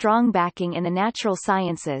offers a strong backing in the natural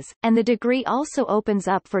sciences, and the degree also opens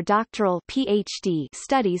up for doctoral PhD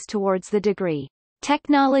studies towards the degree.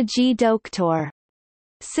 Technology Doktor.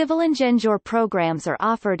 Civilingenjör programs are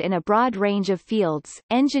offered in a broad range of fields: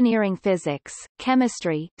 engineering physics,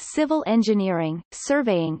 chemistry, civil engineering,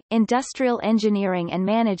 surveying, industrial engineering and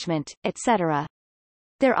management, etc.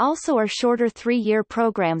 There also are shorter 3-year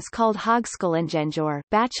programs called Högskolingenjör,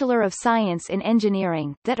 Bachelor of Science in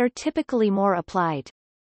Engineering, that are typically more applied.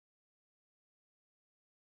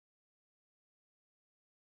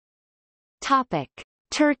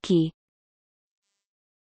 Turkey.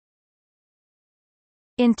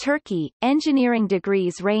 In Turkey, engineering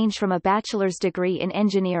degrees range from a bachelor's degree in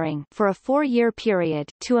engineering for a 4-year period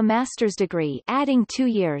to a master's degree adding 2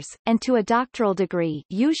 years, and to a doctoral degree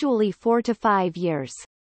usually 4 to 5 years.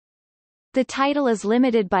 The title is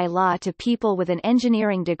limited by law to people with an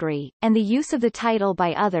engineering degree, and the use of the title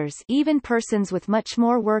by others, even persons with much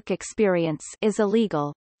more work experience, is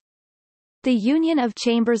illegal. The Union of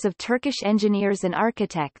Chambers of Turkish Engineers and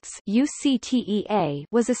Architects (UCTEA)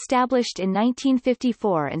 was established in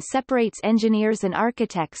 1954 and separates engineers and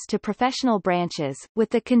architects to professional branches, with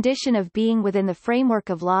the condition of being within the framework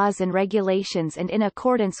of laws and regulations and in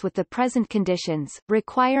accordance with the present conditions,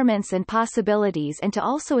 requirements and possibilities, and to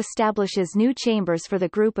also establishes new chambers for the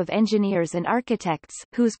group of engineers and architects,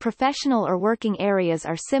 whose professional or working areas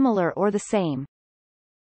are similar or the same.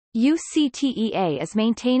 UCTEA is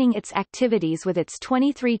maintaining its activities with its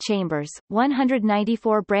 23 chambers,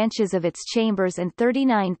 194 branches of its chambers and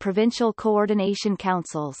 39 provincial coordination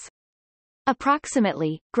councils.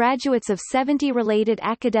 Approximately, graduates of 70 related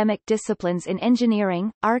academic disciplines in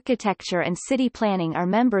engineering, architecture and city planning are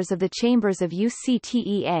members of the chambers of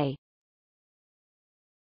UCTEA.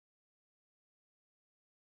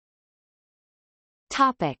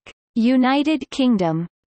 Topic: United Kingdom.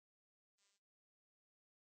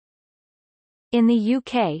 In the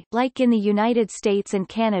UK, like in the United States and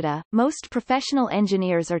Canada, most professional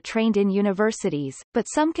engineers are trained in universities, but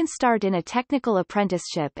some can start in a technical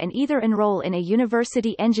apprenticeship and either enroll in a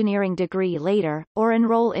university engineering degree later, or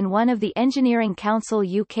enroll in one of the Engineering Council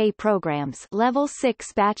UK programs Level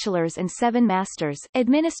 6 Bachelors and 7 Masters,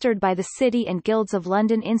 administered by the City and Guilds of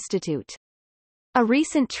London Institute. A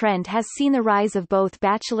recent trend has seen the rise of both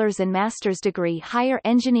bachelor's and master's degree higher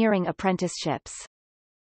engineering apprenticeships.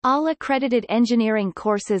 All accredited engineering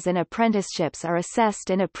courses and apprenticeships are assessed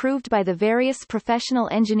and approved by the various professional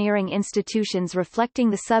engineering institutions reflecting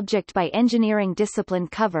the subject by engineering discipline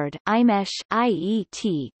covered, IMESH,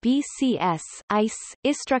 IET, BCS, ICE,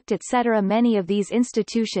 ISTRUCT etc. Many of these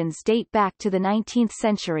institutions date back to the 19th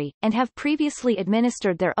century, and have previously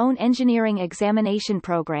administered their own engineering examination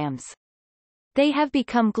programs. They have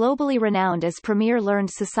become globally renowned as premier learned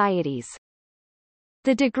societies.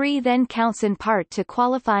 The degree then counts in part to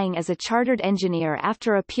qualifying as a chartered engineer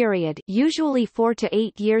after a period usually 4 to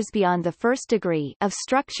 8 years beyond the first degree of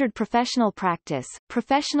structured professional practice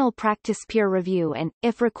peer review and,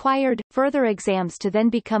 if required, further exams to then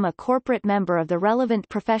become a corporate member of the relevant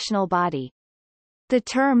professional body. The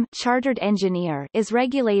term chartered engineer is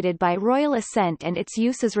regulated by royal assent and its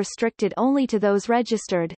use is restricted only to those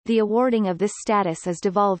registered. The awarding of this status is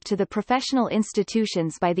devolved to the professional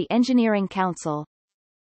institutions by the Engineering Council.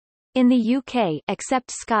 In the UK,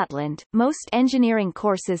 except Scotland, most engineering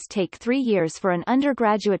courses take 3 years for an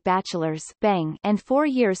undergraduate bachelor's (BEng) and 4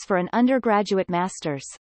 years for an undergraduate master's.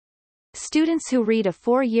 Students who read a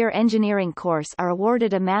 4-year engineering course are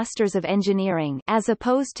awarded a Masters of Engineering as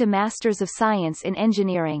opposed to Masters of Science in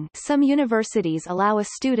Engineering. Some universities allow a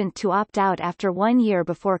student to opt out after 1 year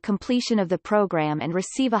before completion of the program and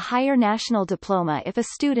receive a higher national diploma if a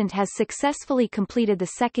student has successfully completed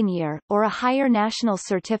the 2nd year, or a higher national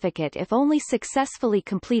certificate if only successfully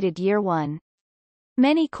completed year 1.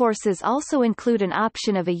 Many courses also include an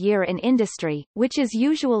option of a year in industry, which is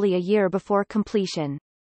usually a year before completion.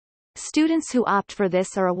 Students who opt for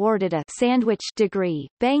this are awarded a sandwich degree.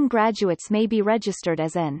 BEng graduates may be registered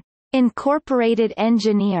as an incorporated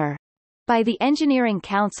engineer by the Engineering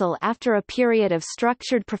Council after a period of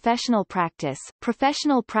structured professional practice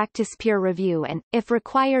peer review and, if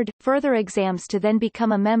required, further exams to then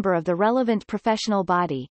become a member of the relevant professional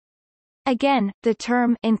body. Again, the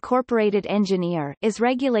term incorporated engineer is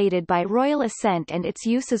regulated by royal assent and its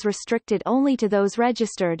use is restricted only to those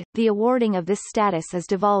registered. The awarding of this status is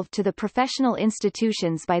devolved to the professional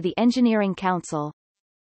institutions by the Engineering Council.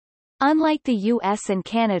 Unlike the US and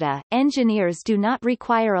Canada, engineers do not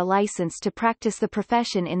require a license to practice the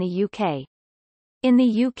profession in the UK. In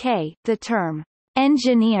the UK, the term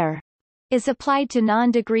engineer is applied to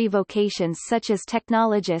non-degree vocations such as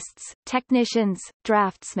technologists, technicians,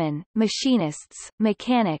 draftsmen, machinists,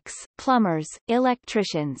 mechanics, plumbers,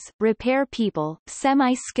 electricians, repair people,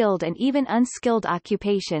 semi-skilled and even unskilled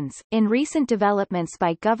occupations. In recent developments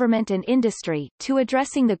by government and industry, to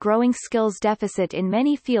addressing the growing skills deficit in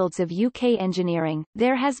many fields of UK engineering,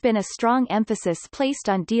 there has been a strong emphasis placed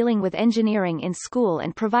on dealing with engineering in school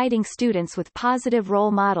and providing students with positive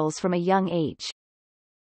role models from a young age.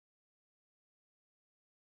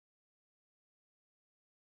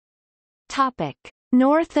 Topic: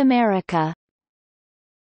 North America.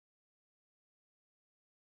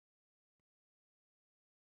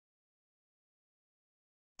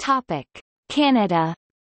 Topic: Canada.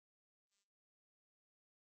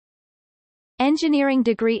 Engineering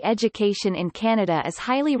degree education in Canada is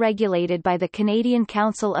highly regulated by the Canadian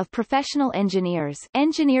Council of Professional Engineers,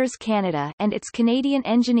 Engineers Canada, and its Canadian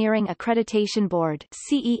Engineering Accreditation Board,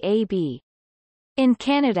 CEAB. In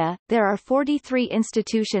Canada, there are 43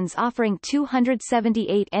 institutions offering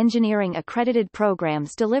 278 engineering accredited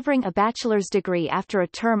programs delivering a bachelor's degree after a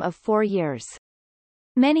term of 4 years.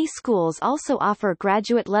 Many schools also offer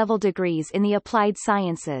graduate-level degrees in the applied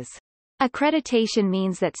sciences. Accreditation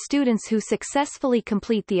means that students who successfully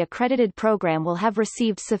complete the accredited program will have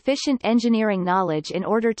received sufficient engineering knowledge in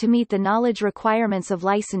order to meet the knowledge requirements of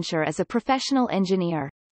licensure as a professional engineer.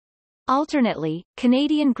 Alternately,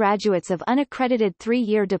 Canadian graduates of unaccredited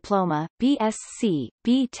 3-year diploma, BSc,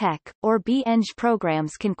 B.Tech, or B.Eng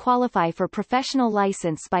programs can qualify for professional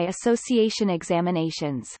license by association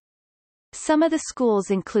examinations. Some of the schools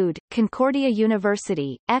include, Concordia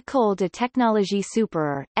University, École de Technologie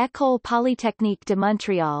Supérieure, École Polytechnique de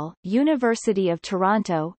Montréal, University of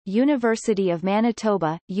Toronto, University of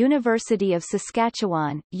Manitoba, University of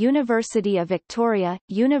Saskatchewan, University of Victoria,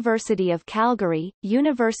 University of Calgary,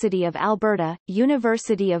 University of Alberta,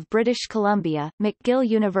 University of British Columbia, McGill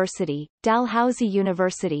University, Dalhousie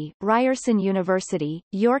University, Ryerson University,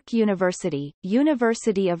 York University,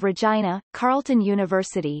 University of Regina, Carleton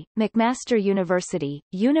University, McMaster University,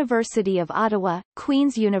 University of Ottawa,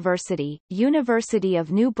 Queen's University, University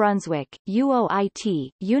of New Brunswick,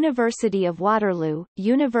 UOIT, University of Waterloo,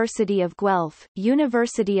 University of Guelph,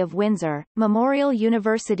 University of Windsor, Memorial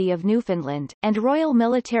University of Newfoundland, and Royal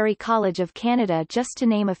Military College of Canada, just to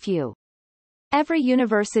name a few. Every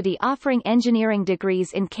university offering engineering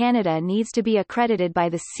degrees in Canada needs to be accredited by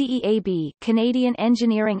the CEAB, Canadian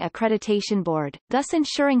Engineering Accreditation Board, thus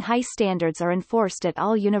ensuring high standards are enforced at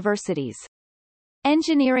all universities.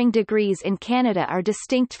 Engineering degrees in Canada are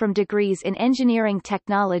distinct from degrees in engineering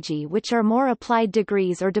technology, which are more applied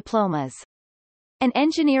degrees or diplomas. An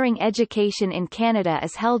engineering education in Canada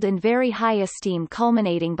is held in very high esteem,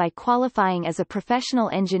 culminating by qualifying as a professional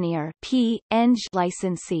engineer (P.Eng)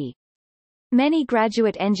 licensee. Many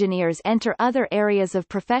graduate engineers enter other areas of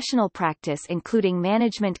professional practice including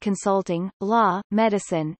management consulting, law,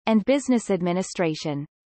 medicine, and business administration.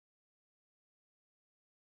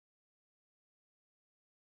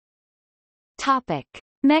 Topic: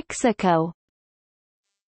 Mexico.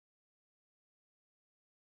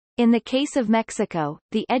 In the case of Mexico,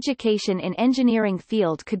 the education in engineering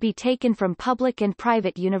field could be taken from public and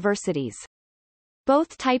private universities.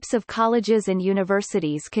 Both types of colleges and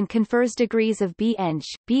universities can confer degrees of B.Eng,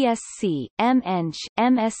 BSc, M.Eng,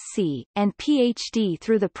 MSc, and Ph.D.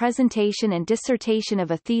 through the presentation and dissertation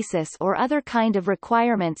of a thesis or other kind of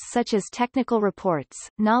requirements such as technical reports,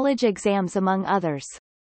 knowledge exams among others.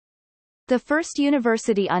 The first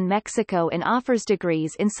university on Mexico and offers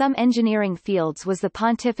degrees in some engineering fields was the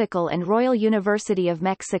Pontifical and Royal University of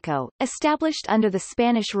Mexico, established under the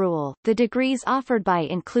Spanish rule. The degrees offered by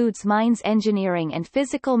includes mines engineering and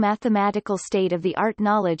physical mathematical state-of-the-art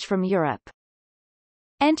knowledge from Europe.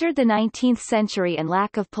 Entered the 19th century and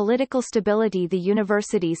lack of political stability, the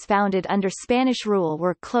universities founded under Spanish rule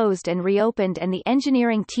were closed and reopened and the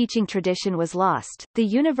engineering teaching tradition was lost. The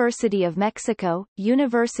University of Mexico,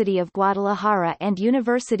 University of Guadalajara and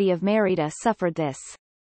University of Mérida suffered this.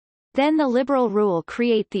 Then the liberal rule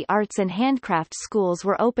create the arts and handcraft schools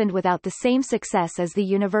were opened without the same success as the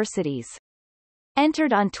universities.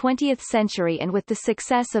 Entered on 20th century and with the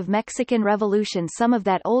success of Mexican Revolution some of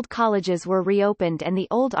that old colleges were reopened and the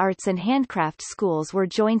old arts and handcraft schools were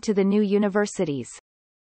joined to the new universities.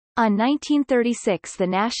 On 1936 the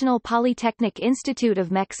National Polytechnic Institute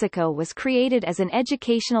of Mexico was created as an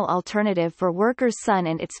educational alternative for workers' sons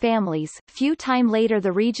and its families. Few time later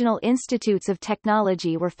the Regional Institutes of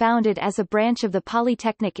Technology were founded as a branch of the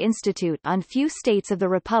Polytechnic Institute on few states of the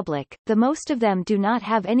Republic, the most of them do not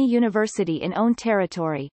have any university in own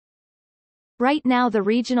territory. Right now the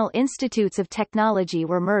Regional Institutes of Technology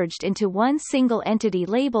were merged into one single entity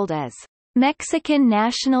labeled as Mexican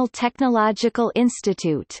National Technological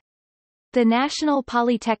Institute. The National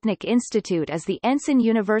Polytechnic Institute is the ensign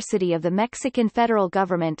university of the Mexican federal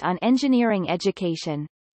government on engineering education.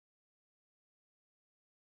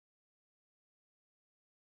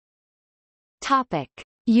 Topic: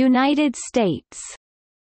 United States.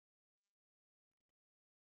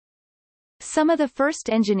 Some of the first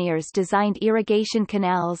engineers designed irrigation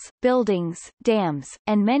canals, buildings, dams,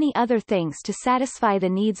 and many other things to satisfy the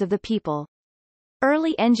needs of the people.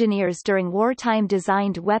 Early engineers during wartime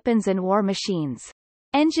designed weapons and war machines.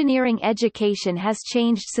 Engineering education has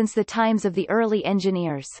changed since the times of the early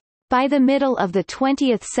engineers. By the middle of the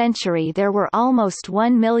 20th century there were almost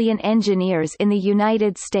 1 million engineers in the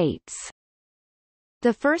United States.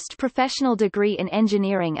 The first professional degree in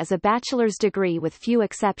engineering is a bachelor's degree with few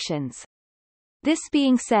exceptions. This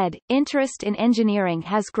being said, interest in engineering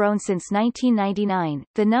has grown since 1999.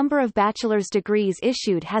 The number of bachelor's degrees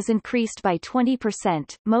issued has increased by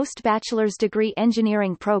 20%. Most bachelor's degree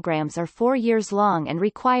engineering programs are 4 years long and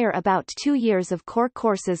require about 2 years of core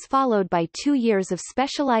courses followed by 2 years of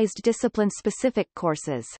specialized discipline-specific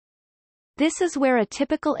courses. This is where a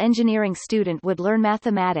typical engineering student would learn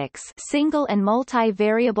mathematics, single and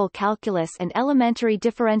multi-variable calculus and elementary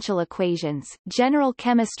differential equations, general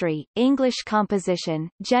chemistry, English composition,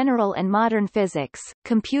 general and modern physics,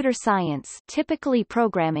 computer science, typically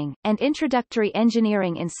programming, and introductory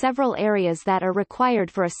engineering in several areas that are required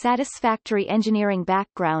for a satisfactory engineering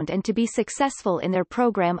background and to be successful in their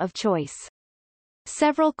program of choice.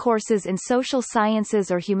 Several courses in social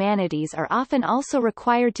sciences or humanities are often also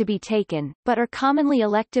required to be taken, but are commonly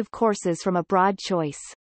elective courses from a broad choice.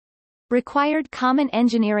 Required common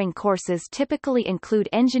engineering courses typically include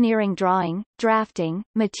engineering drawing, drafting,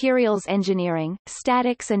 materials engineering,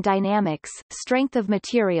 statics and dynamics, strength of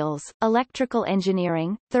materials, electrical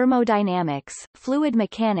engineering, thermodynamics, fluid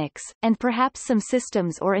mechanics, and perhaps some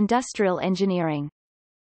systems or industrial engineering.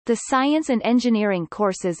 The science and engineering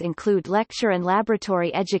courses include lecture and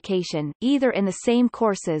laboratory education, either in the same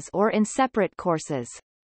courses or in separate courses.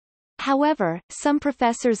 However, some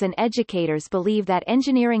professors and educators believe that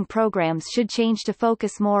engineering programs should change to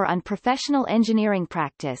focus more on professional engineering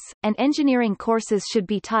practice, and engineering courses should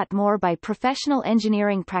be taught more by professional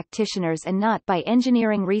engineering practitioners and not by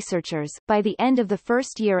engineering researchers. By the end of the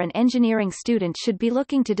first year, an engineering student should be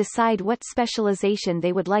looking to decide what specialization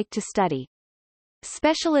they would like to study.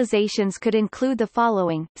 Specializations could include the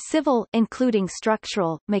following: civil, including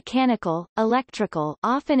structural, mechanical, electrical,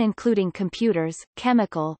 often including computers,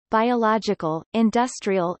 chemical, biological,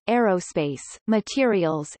 industrial, aerospace,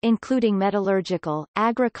 materials, including metallurgical,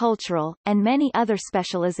 agricultural, and many other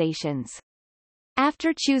specializations.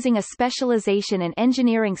 After choosing a specialization, an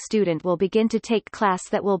engineering student will begin to take class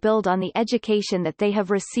that will build on the education that they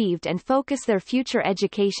have received and focus their future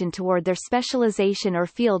education toward their specialization or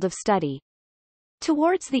field of study.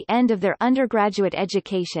 Towards the end of their undergraduate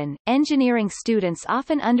education, engineering students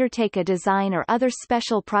often undertake a design or other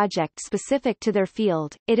special project specific to their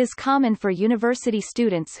field. It is common for university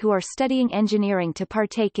students who are studying engineering to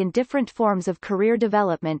partake in different forms of career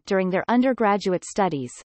development during their undergraduate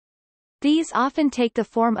studies. These often take the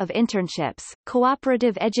form of internships,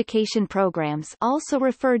 cooperative education programs, also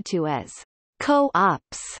referred to as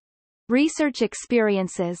co-ops, research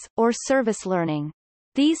experiences, or service learning.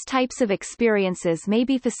 These types of experiences may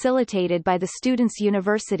be facilitated by the students'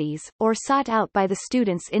 universities, or sought out by the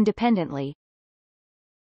students independently.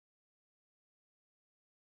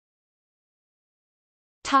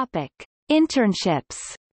 Topic: Internships.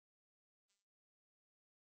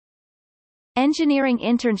 Engineering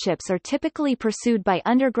internships are typically pursued by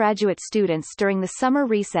undergraduate students during the summer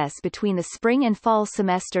recess between the spring and fall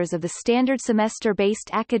semesters of the standard semester-based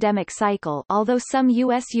academic cycle, although some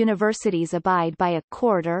U.S. universities abide by a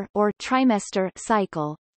quarter or trimester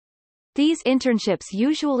cycle. These internships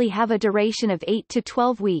usually have a duration of 8 to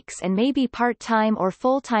 12 weeks and may be part-time or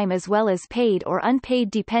full-time as well as paid or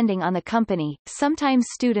unpaid depending on the company. Sometimes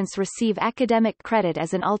students receive academic credit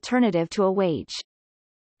as an alternative to a wage.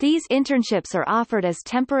 These internships are offered as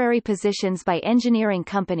temporary positions by engineering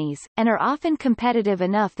companies, and are often competitive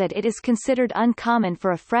enough that it is considered uncommon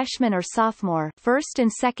for a freshman or sophomore, first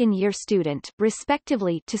and second year student,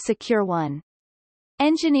 respectively, to secure one.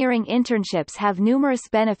 Engineering internships have numerous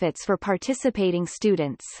benefits for participating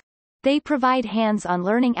students. They provide hands-on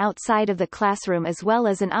learning outside of the classroom as well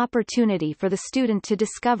as an opportunity for the student to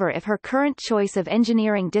discover if her current choice of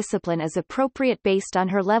engineering discipline is appropriate based on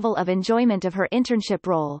her level of enjoyment of her internship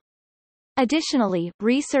role. Additionally,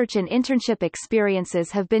 research and internship experiences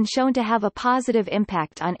have been shown to have a positive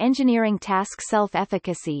impact on engineering task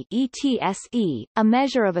self-efficacy (ETSE), a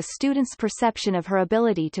measure of a student's perception of her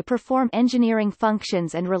ability to perform engineering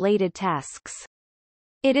functions and related tasks.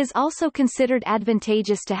 It is also considered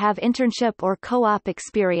advantageous to have internship or co-op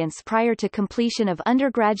experience prior to completion of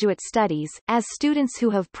undergraduate studies, as students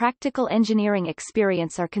who have practical engineering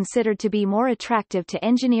experience are considered to be more attractive to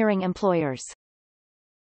engineering employers.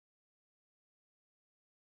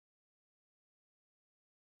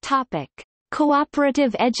 Topic: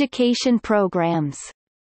 Cooperative education programs.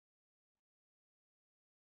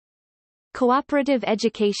 Cooperative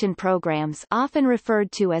education programs, often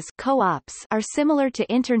referred to as co-ops, are similar to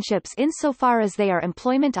internships insofar as they are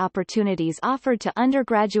employment opportunities offered to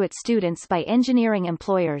undergraduate students by engineering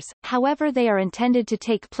employers, however they are intended to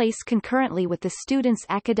take place concurrently with the students'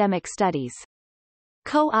 academic studies.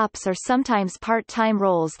 Co-ops are sometimes part-time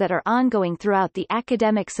roles that are ongoing throughout the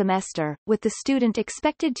academic semester, with the student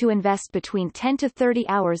expected to invest between 10 to 30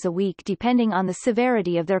 hours a week depending on the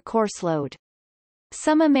severity of their course load.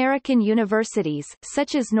 Some American universities,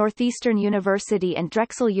 such as Northeastern University and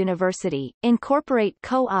Drexel University, incorporate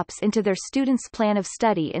co-ops into their students' plan of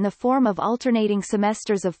study in the form of alternating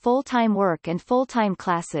semesters of full-time work and full-time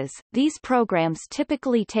classes. These programs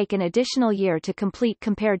typically take an additional year to complete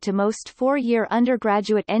compared to most four-year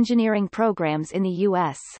undergraduate engineering programs in the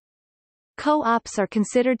U.S. Co-ops are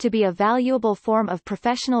considered to be a valuable form of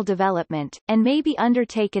professional development, and may be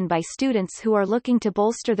undertaken by students who are looking to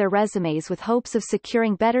bolster their resumes with hopes of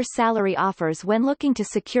securing better salary offers when looking to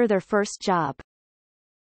secure their first job.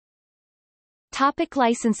 Topic: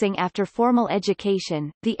 licensing. After formal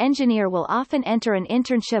education, the engineer will often enter an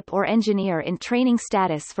internship or engineer in training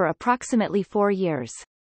status for approximately 4 years.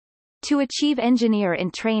 To achieve Engineer in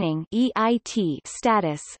Training (EIT)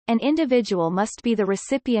 status, an individual must be the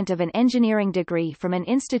recipient of an engineering degree from an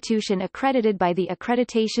institution accredited by the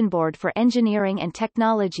Accreditation Board for Engineering and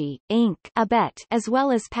Technology, Inc. (ABET), as well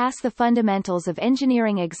as pass the Fundamentals of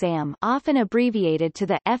Engineering exam, often abbreviated to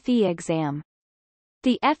the FE exam.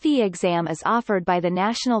 The FE exam is offered by the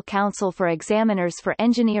National Council for Examiners for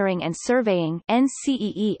Engineering and Surveying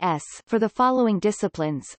 (NCEES) for the following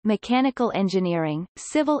disciplines: mechanical engineering,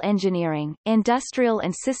 civil engineering, industrial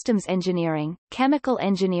and systems engineering, chemical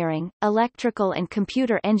engineering, electrical and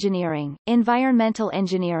computer engineering, environmental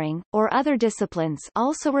engineering, or other disciplines,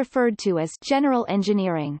 also referred to as general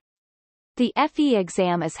engineering. The FE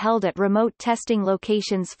exam is held at remote testing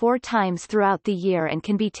locations 4 times throughout the year and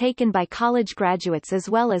can be taken by college graduates as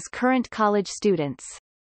well as current college students.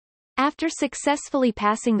 After successfully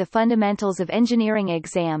passing the Fundamentals of Engineering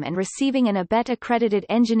exam and receiving an ABET-accredited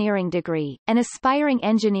engineering degree, an aspiring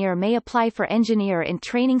engineer may apply for Engineer in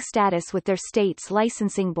Training status with their state's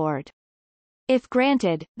licensing board. If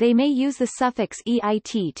granted, they may use the suffix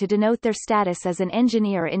EIT to denote their status as an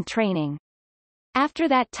engineer in training. After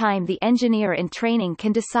that time, the engineer in training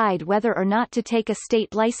can decide whether or not to take a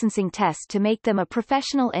state licensing test to make them a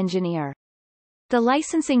professional engineer. The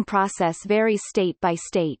licensing process varies state by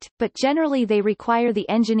state, but generally they require the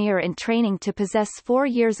engineer in training to possess 4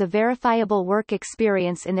 years of verifiable work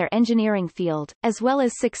experience in their engineering field, as well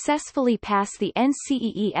as successfully pass the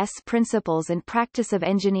NCEES Principles and Practice of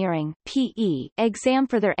Engineering (PE) exam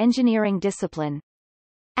for their engineering discipline.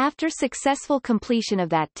 After successful completion of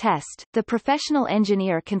that test, the professional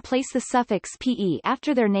engineer can place the suffix PE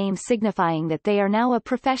after their name signifying that they are now a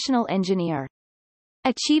professional engineer.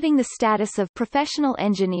 Achieving the status of professional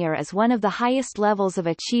engineer is one of the highest levels of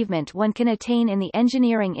achievement one can attain in the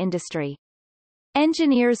engineering industry.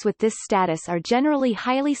 Engineers with this status are generally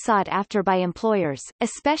highly sought after by employers,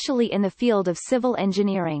 especially in the field of civil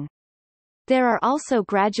engineering. There are also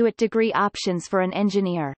graduate degree options for an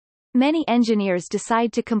engineer. Many engineers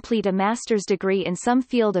decide to complete a master's degree in some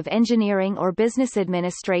field of engineering or business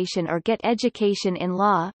administration or get education in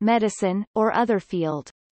law, medicine, or other field.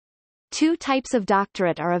 2 types of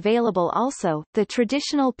doctorate are available also, the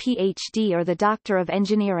traditional PhD or the Doctor of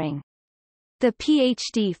Engineering. The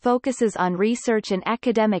PhD focuses on research and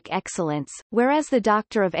academic excellence, whereas the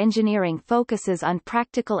Doctor of Engineering focuses on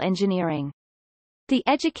practical engineering. The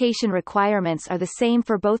education requirements are the same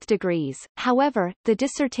for both degrees, however, the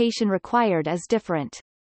dissertation required is different.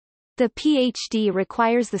 The PhD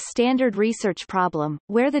requires the standard research problem,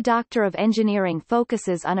 where the Doctor of Engineering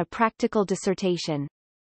focuses on a practical dissertation.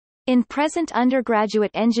 In present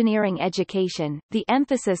undergraduate engineering education, the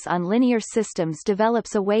emphasis on linear systems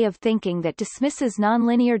develops a way of thinking that dismisses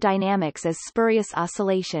nonlinear dynamics as spurious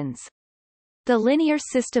oscillations. The linear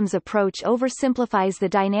systems approach oversimplifies the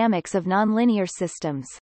dynamics of nonlinear systems.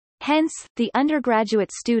 Hence, the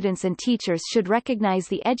undergraduate students and teachers should recognize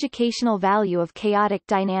the educational value of chaotic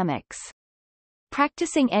dynamics.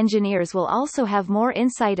 Practicing engineers will also have more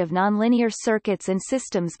insight of nonlinear circuits and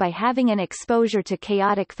systems by having an exposure to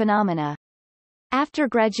chaotic phenomena. After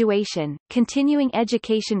graduation, continuing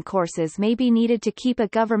education courses may be needed to keep a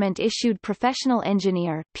government-issued professional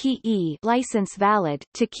engineer (PE) license valid,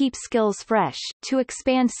 to keep skills fresh, to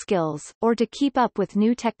expand skills, or to keep up with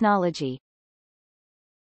new technology.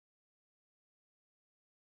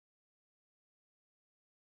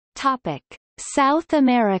 Topic: South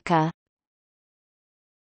America.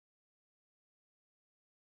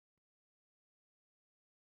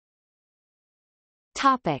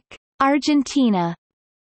 Topic: Argentina.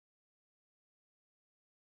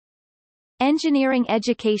 Engineering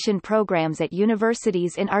education programs at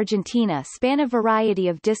universities in Argentina span a variety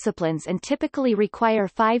of disciplines and typically require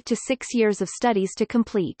 5 to 6 years of studies to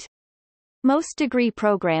complete. Most degree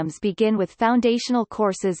programs begin with foundational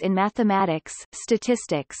courses in mathematics,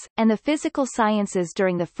 statistics, and the physical sciences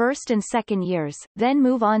during the first and second years, then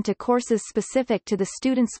move on to courses specific to the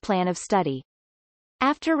student's plan of study.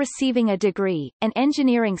 After receiving a degree, an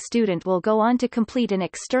engineering student will go on to complete an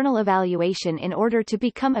external evaluation in order to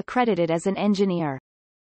become accredited as an engineer.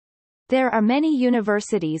 There are many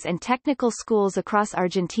universities and technical schools across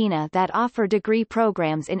Argentina that offer degree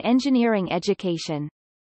programs in engineering education.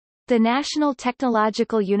 The National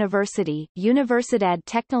Technological University, Universidad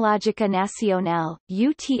Tecnológica Nacional,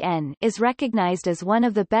 UTN, is recognized as one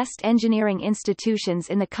of the best engineering institutions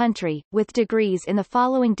in the country, with degrees in the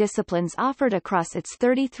following disciplines offered across its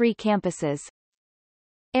 33 campuses: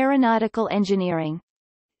 Aeronautical Engineering,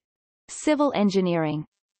 Civil Engineering,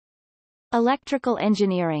 Electrical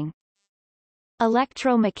Engineering,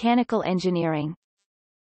 Electromechanical Engineering,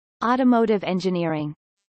 Automotive Engineering,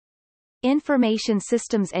 Information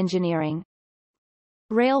Systems Engineering,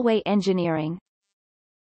 Railway Engineering,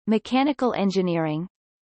 Mechanical Engineering,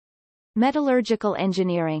 Metallurgical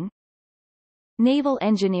Engineering, Naval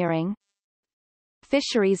Engineering,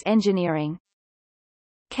 Fisheries Engineering,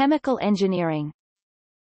 Chemical Engineering,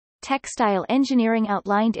 Textile Engineering.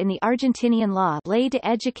 Outlined in the Argentinian law Ley de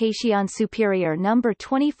Educación Superior No.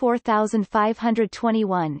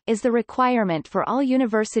 24521, is the requirement for all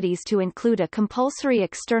universities to include a compulsory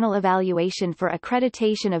external evaluation for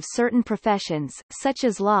accreditation of certain professions, such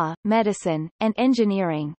as law, medicine, and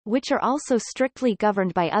engineering, which are also strictly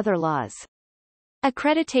governed by other laws.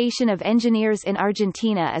 Accreditation of engineers in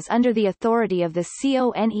Argentina is under the authority of the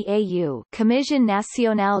CONEAU, Comisión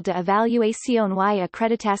Nacional de Evaluación y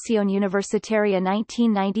Acreditación Universitaria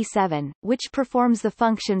 1997, which performs the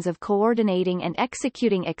functions of coordinating and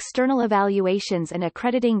executing external evaluations and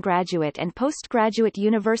accrediting graduate and postgraduate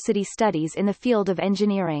university studies in the field of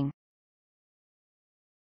engineering.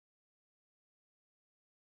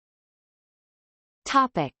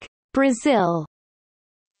 Topic: Brazil.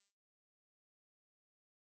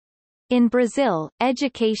 In Brazil,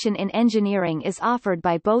 education in engineering is offered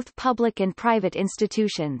by both public and private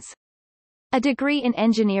institutions. A degree in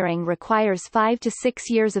engineering requires 5 to 6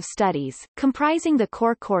 years of studies, comprising the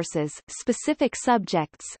core courses, specific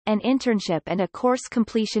subjects, an internship and a course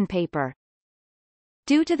completion paper.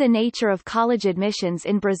 Due to the nature of college admissions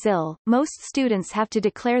in Brazil, most students have to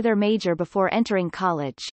declare their major before entering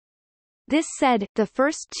college. This said, the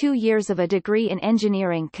first 2 years of a degree in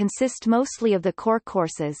engineering consist mostly of the core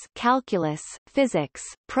courses, calculus, physics,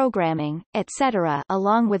 programming, etc.,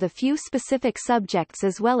 along with a few specific subjects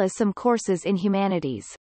as well as some courses in humanities.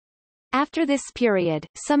 After this period,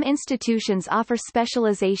 some institutions offer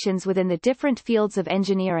specializations within the different fields of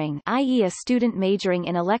engineering, i.e. a student majoring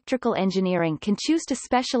in electrical engineering can choose to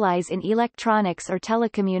specialize in electronics or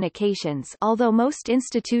telecommunications, although most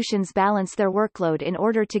institutions balance their workload in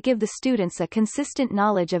order to give the students a consistent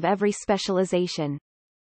knowledge of every specialization.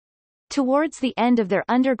 Towards the end of their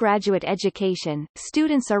undergraduate education,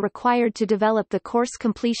 students are required to develop the course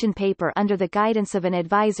completion paper under the guidance of an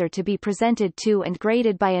advisor to be presented to and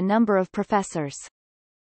graded by a number of professors.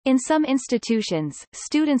 In some institutions,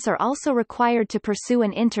 students are also required to pursue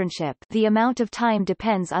an internship. The amount of time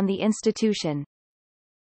depends on the institution.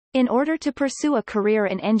 In order to pursue a career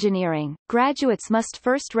in engineering, graduates must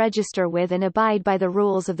first register with and abide by the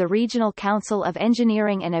rules of the Regional Council of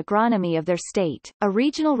Engineering and Agronomy of their state, a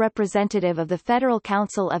regional representative of the Federal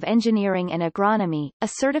Council of Engineering and Agronomy, a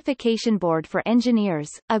certification board for engineers,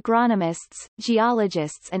 agronomists,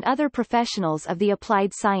 geologists and other professionals of the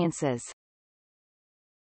applied sciences.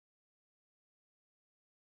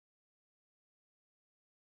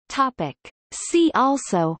 Topic. See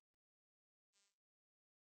also: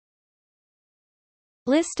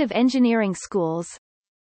 List of engineering schools,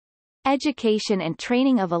 Education and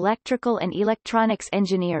training of electrical and electronics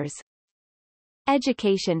engineers,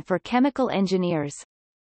 Education for chemical engineers,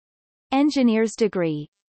 Engineer's degree,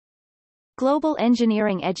 Global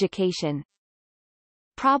engineering education,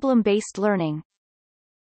 Problem-based learning,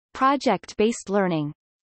 Project-based learning,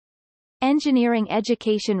 Engineering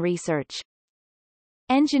education research,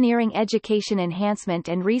 Engineering education enhancement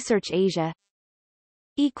and research. Asia.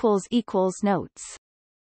 Notes